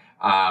that.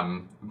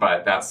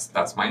 But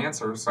that's my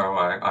answer, so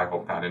I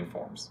hope that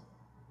informs.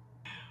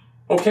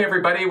 Okay,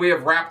 everybody, we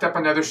have wrapped up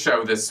another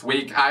show this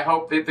week. I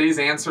hope that these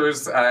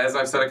answers, as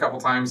I've said a couple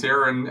times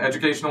here, are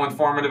educational,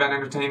 informative, and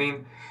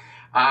entertaining.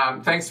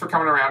 Thanks for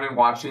coming around and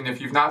watching.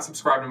 If you've not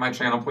subscribed to my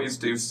channel, please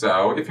do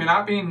so. If you're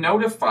not being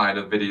notified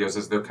of videos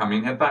as they're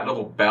coming, hit that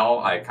little bell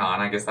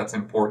icon. I guess that's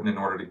important in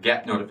order to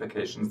get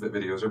notifications that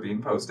videos are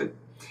being posted.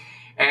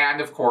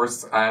 And of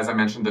course, as I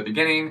mentioned at the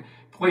beginning,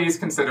 please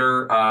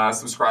consider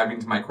subscribing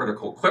to my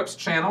Critical Clips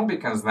channel,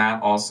 because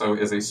that also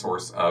is a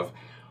source of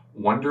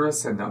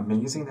wondrous and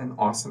amazing and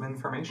awesome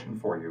information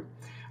for you.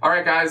 All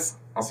right, guys,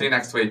 I'll see you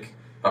next week.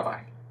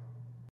 Bye-bye.